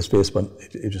his face went,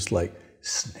 it just like,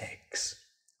 snakes.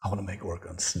 I want to make work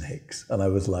on snakes. And I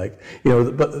was like, you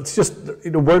know, but it's just, you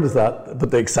know, where does that,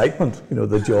 but the excitement, you know,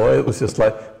 the joy, it was just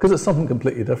like, because it's something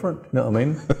completely different, you know what I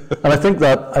mean? And I think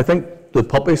the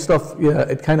puppy stuff, yeah,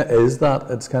 it kind of is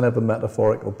that. It's kind of a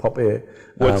metaphorical puppy.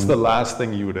 What's the last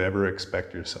thing you would ever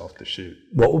expect yourself to shoot?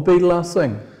 What would be the last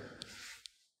thing?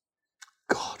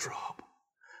 God, Rob.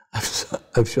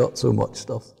 I've shot so much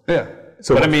stuff. Yeah.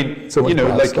 So but much, I mean, so much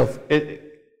bad like stuff.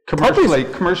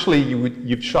 commercially,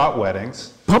 you've shot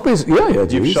weddings. Puppies, yeah,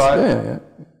 You've shot yeah.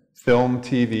 film,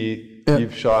 TV. Yeah.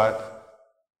 You've shot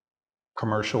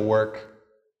commercial work.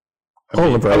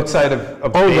 Outside of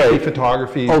baby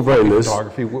photography,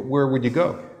 photography, where would you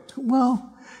go?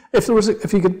 Well, if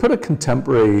you could put a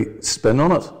contemporary spin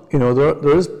on it,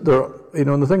 there is,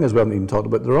 and the thing is, we haven't even talked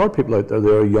about, there are people out there,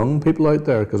 there are young people out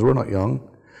there, because we're not young,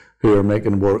 who are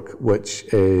making work which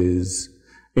is,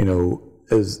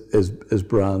 is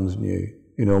brand new,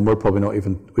 and we probably don't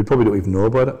even know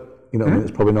about it. I mean,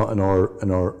 it's probably not in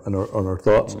our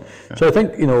thoughts. Okay. So I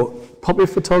think, puppy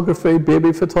photography,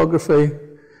 baby photography,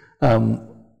 I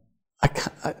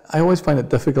always find it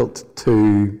difficult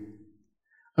to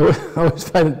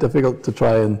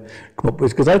try and come up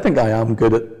with, because I think I am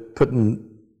good at putting,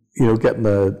 getting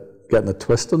a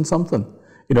twist on something.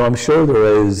 I'm sure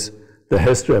there is the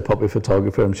history of puppy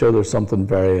photography. I'm sure there's something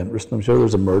very interesting. I'm sure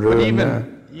there's a murder in there.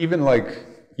 Even like,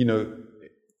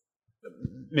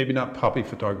 maybe not puppy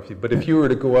photography, but if you were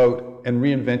to go out and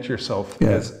reinvent yourself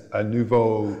as a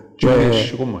nouveau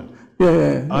Jewish woman,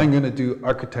 I'm going to do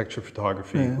architecture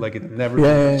photography like it's never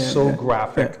been. So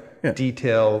graphic,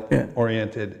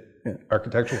 detail-oriented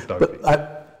architectural photography.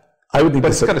 But I would need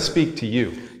it's got to speak to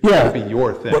you. Yeah. It's got to be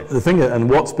your thing. But the thing is, and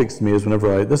what speaks to me is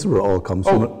whenever this is where it all comes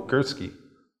from. Gursky.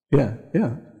 Yeah.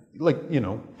 Like,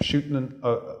 shooting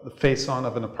the face-on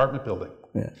of an apartment building.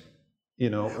 Yeah.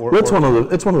 It's one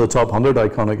of the top 100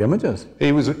 iconic images.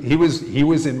 He was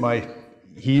in my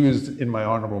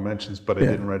honorable mentions, but I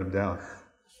didn't write him down.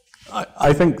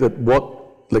 I think that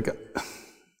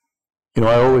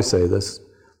I always say this,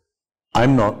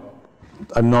 I'm not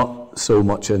so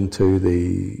much into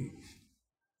the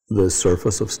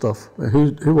surface of stuff.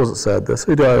 Who was it said this?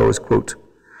 Who do I always quote?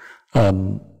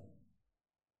 God,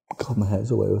 my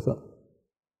head's away with it.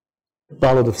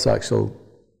 Ballad of Sexual.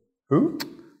 Who?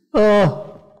 Good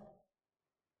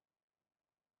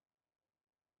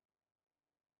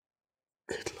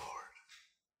Lord.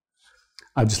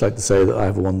 I'd just like to say that I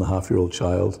have a 1.5-year-old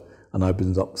child, and I've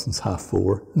been up since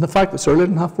 4:30. And the fact that it's earlier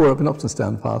than 4:30, I've been up since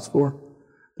 4:10.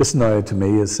 This now, to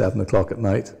me, is 7 o'clock at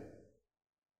night.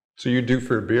 So you're due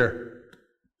for a beer.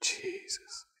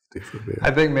 Jesus, due for a beer. I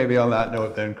think maybe on that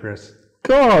note then, Chris.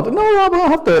 God, no, Rob, I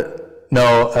don't have to.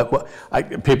 No,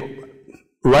 people,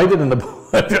 write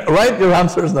your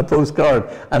answers in a postcard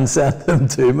and send them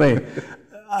to me.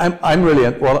 I'm really,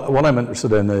 what I'm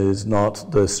interested in is not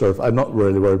the surf. I'm not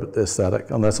really worried about the aesthetic,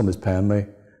 unless somebody's paying me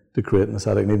to create an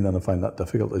aesthetic, and even then I find that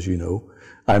difficult, as you know.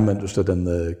 I'm interested in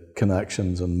the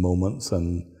connections and moments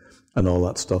and all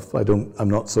that stuff. I'm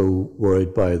not so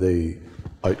worried by the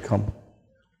outcome.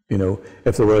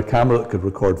 If there were a camera that could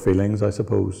record feelings, I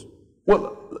suppose.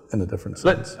 Well, in a different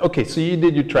sense. Okay, so you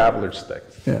did your traveler's thing.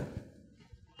 Yeah.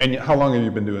 And how long have you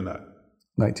been doing that?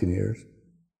 19 years.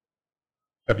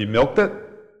 Have you milked it?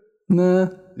 Nah.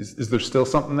 Is there still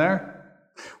something there?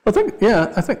 I think,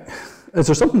 is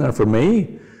there something there for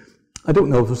me? I don't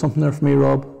know if there's something there for me,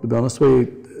 Rob, to be honest with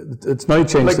you. It's now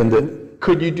changed into...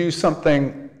 Could you do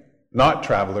something, not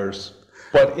travelers,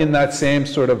 but in that same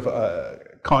sort of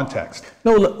context?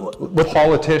 No, with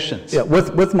politicians. Yeah,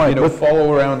 with my...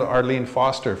 follow around Arlene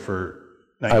Foster for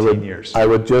 19 years. I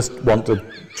would just want to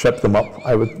trip them up.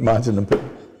 I would imagine them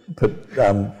put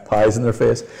pies in their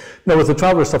face. Now, with the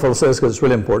traveller stuff, I'll say this because it's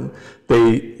really important.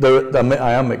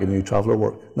 I am making new traveller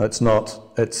work. Now, it's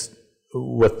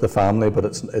with the family, but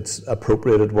it's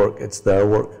appropriated work. It's their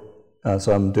work.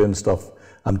 So I'm doing stuff.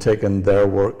 I'm taking their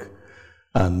work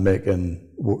and making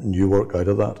new work out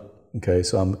of that. Okay,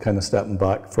 so I'm kind of stepping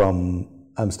back from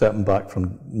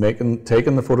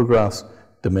taking the photographs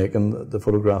to making the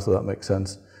photographs, if that makes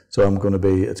sense. So it's going to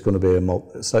be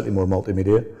slightly more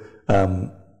multimedia,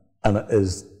 and it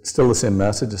is still the same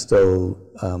message. It's still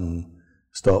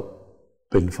stop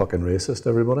being fucking racist,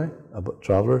 everybody, about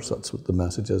travellers. That's what the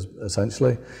message is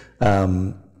essentially.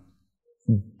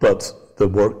 But the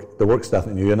work's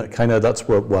definitely new, and that's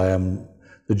why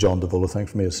the John Davola thing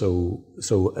for me is so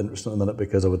interesting at the minute,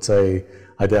 because I would say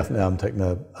I definitely am taking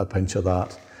a pinch of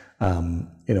that. And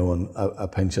a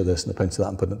pinch of this and a pinch of that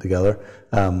and putting it together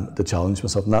to challenge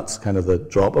myself. And that's kind of the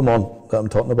drop I'm on that I'm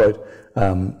talking about.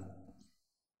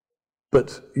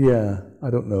 But yeah, I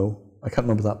don't know. I can't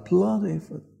remember that bloody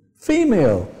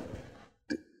female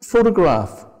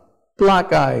photograph,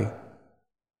 black eye,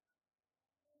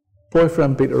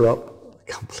 boyfriend beat her up. I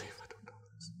can't believe I don't know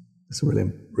this. This is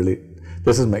really,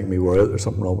 this is making me worry that there's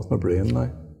something wrong with my brain now.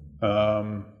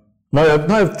 Now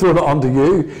I've thrown it onto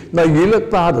you. Now you look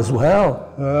bad as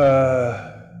well.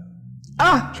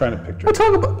 Trying to picture. We're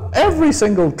talking about every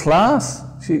single class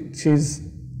She's.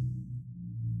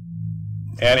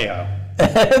 Anyhow.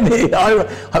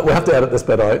 We have to edit this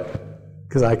bit out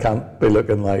because I can't be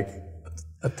looking like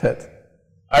a tit.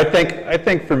 I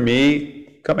think for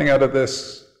me, coming out of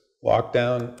this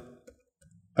lockdown,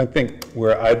 I think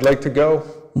where I'd like to go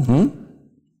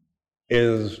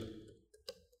is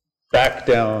back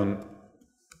down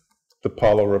the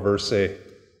Paulo Reverse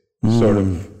sort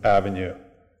of avenue.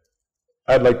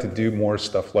 I'd like to do more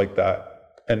stuff like that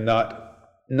and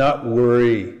not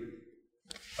worry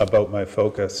about my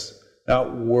focus,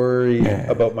 not worry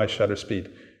about my shutter speed.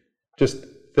 Just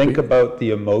think about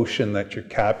the emotion that you're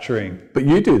capturing. But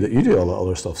you do that. You do all the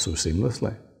other stuff so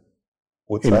seamlessly.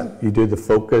 What's that? You do the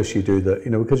focus. You do the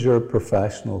because you're a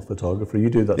professional photographer. You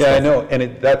do that. Yeah, stuff. I know,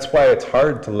 and that's why it's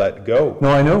hard to let go. No,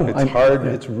 I know. It's hard.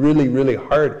 Yeah. It's really, really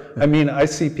hard. I mean, I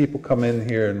see people come in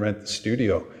here and rent the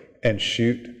studio and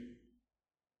shoot,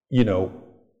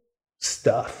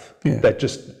 stuff that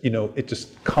just, it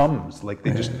just comes. Like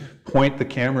they just point the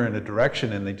camera in a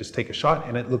direction and they just take a shot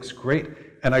and it looks great.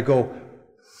 And I go,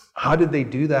 how did they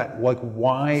do that? Like,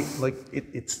 why? Like,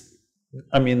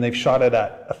 they've shot it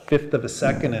at 1/5 of a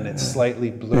second and it's slightly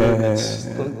blue and it's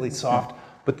slightly soft,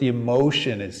 but the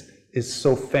emotion is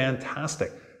so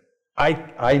fantastic.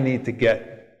 I need to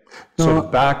get sort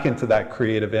of back into that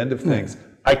creative end of things.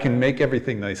 I can make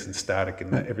everything nice and static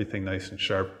and everything nice and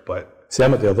sharp, but... See,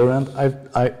 I'm at the other end.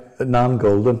 Nan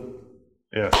Golden.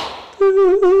 Yeah.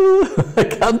 I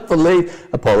can't believe.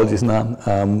 Apologies, Nan.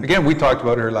 Again, we talked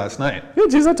about her last night. Yeah,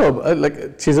 geez, I talk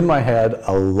she's in my head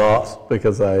a lot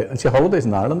because and she holidays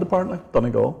in Ireland apparently,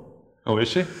 Donegal. Oh, is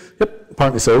she? Yep,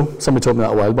 apparently so. Somebody told me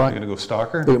that a while back. You're gonna go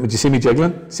stalk her? Did you see me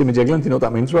jiggling? See me jiggling? Do you know what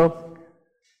that means, Rob?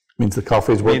 Means the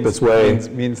coffee's worked its way.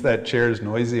 Means that chair's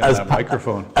noisy on that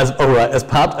microphone. As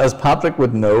Patrick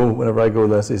would know, whenever I go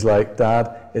to this, he's like,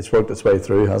 Dad, it's worked its way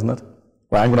through, hasn't it?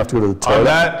 Well, I'm going to have to go to the toilet. On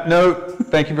that note,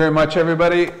 thank you very much,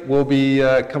 everybody. We'll be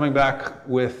coming back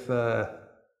with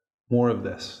more of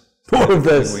this. More of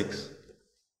this. Weeks.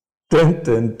 Dun,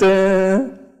 dun,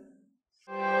 dun.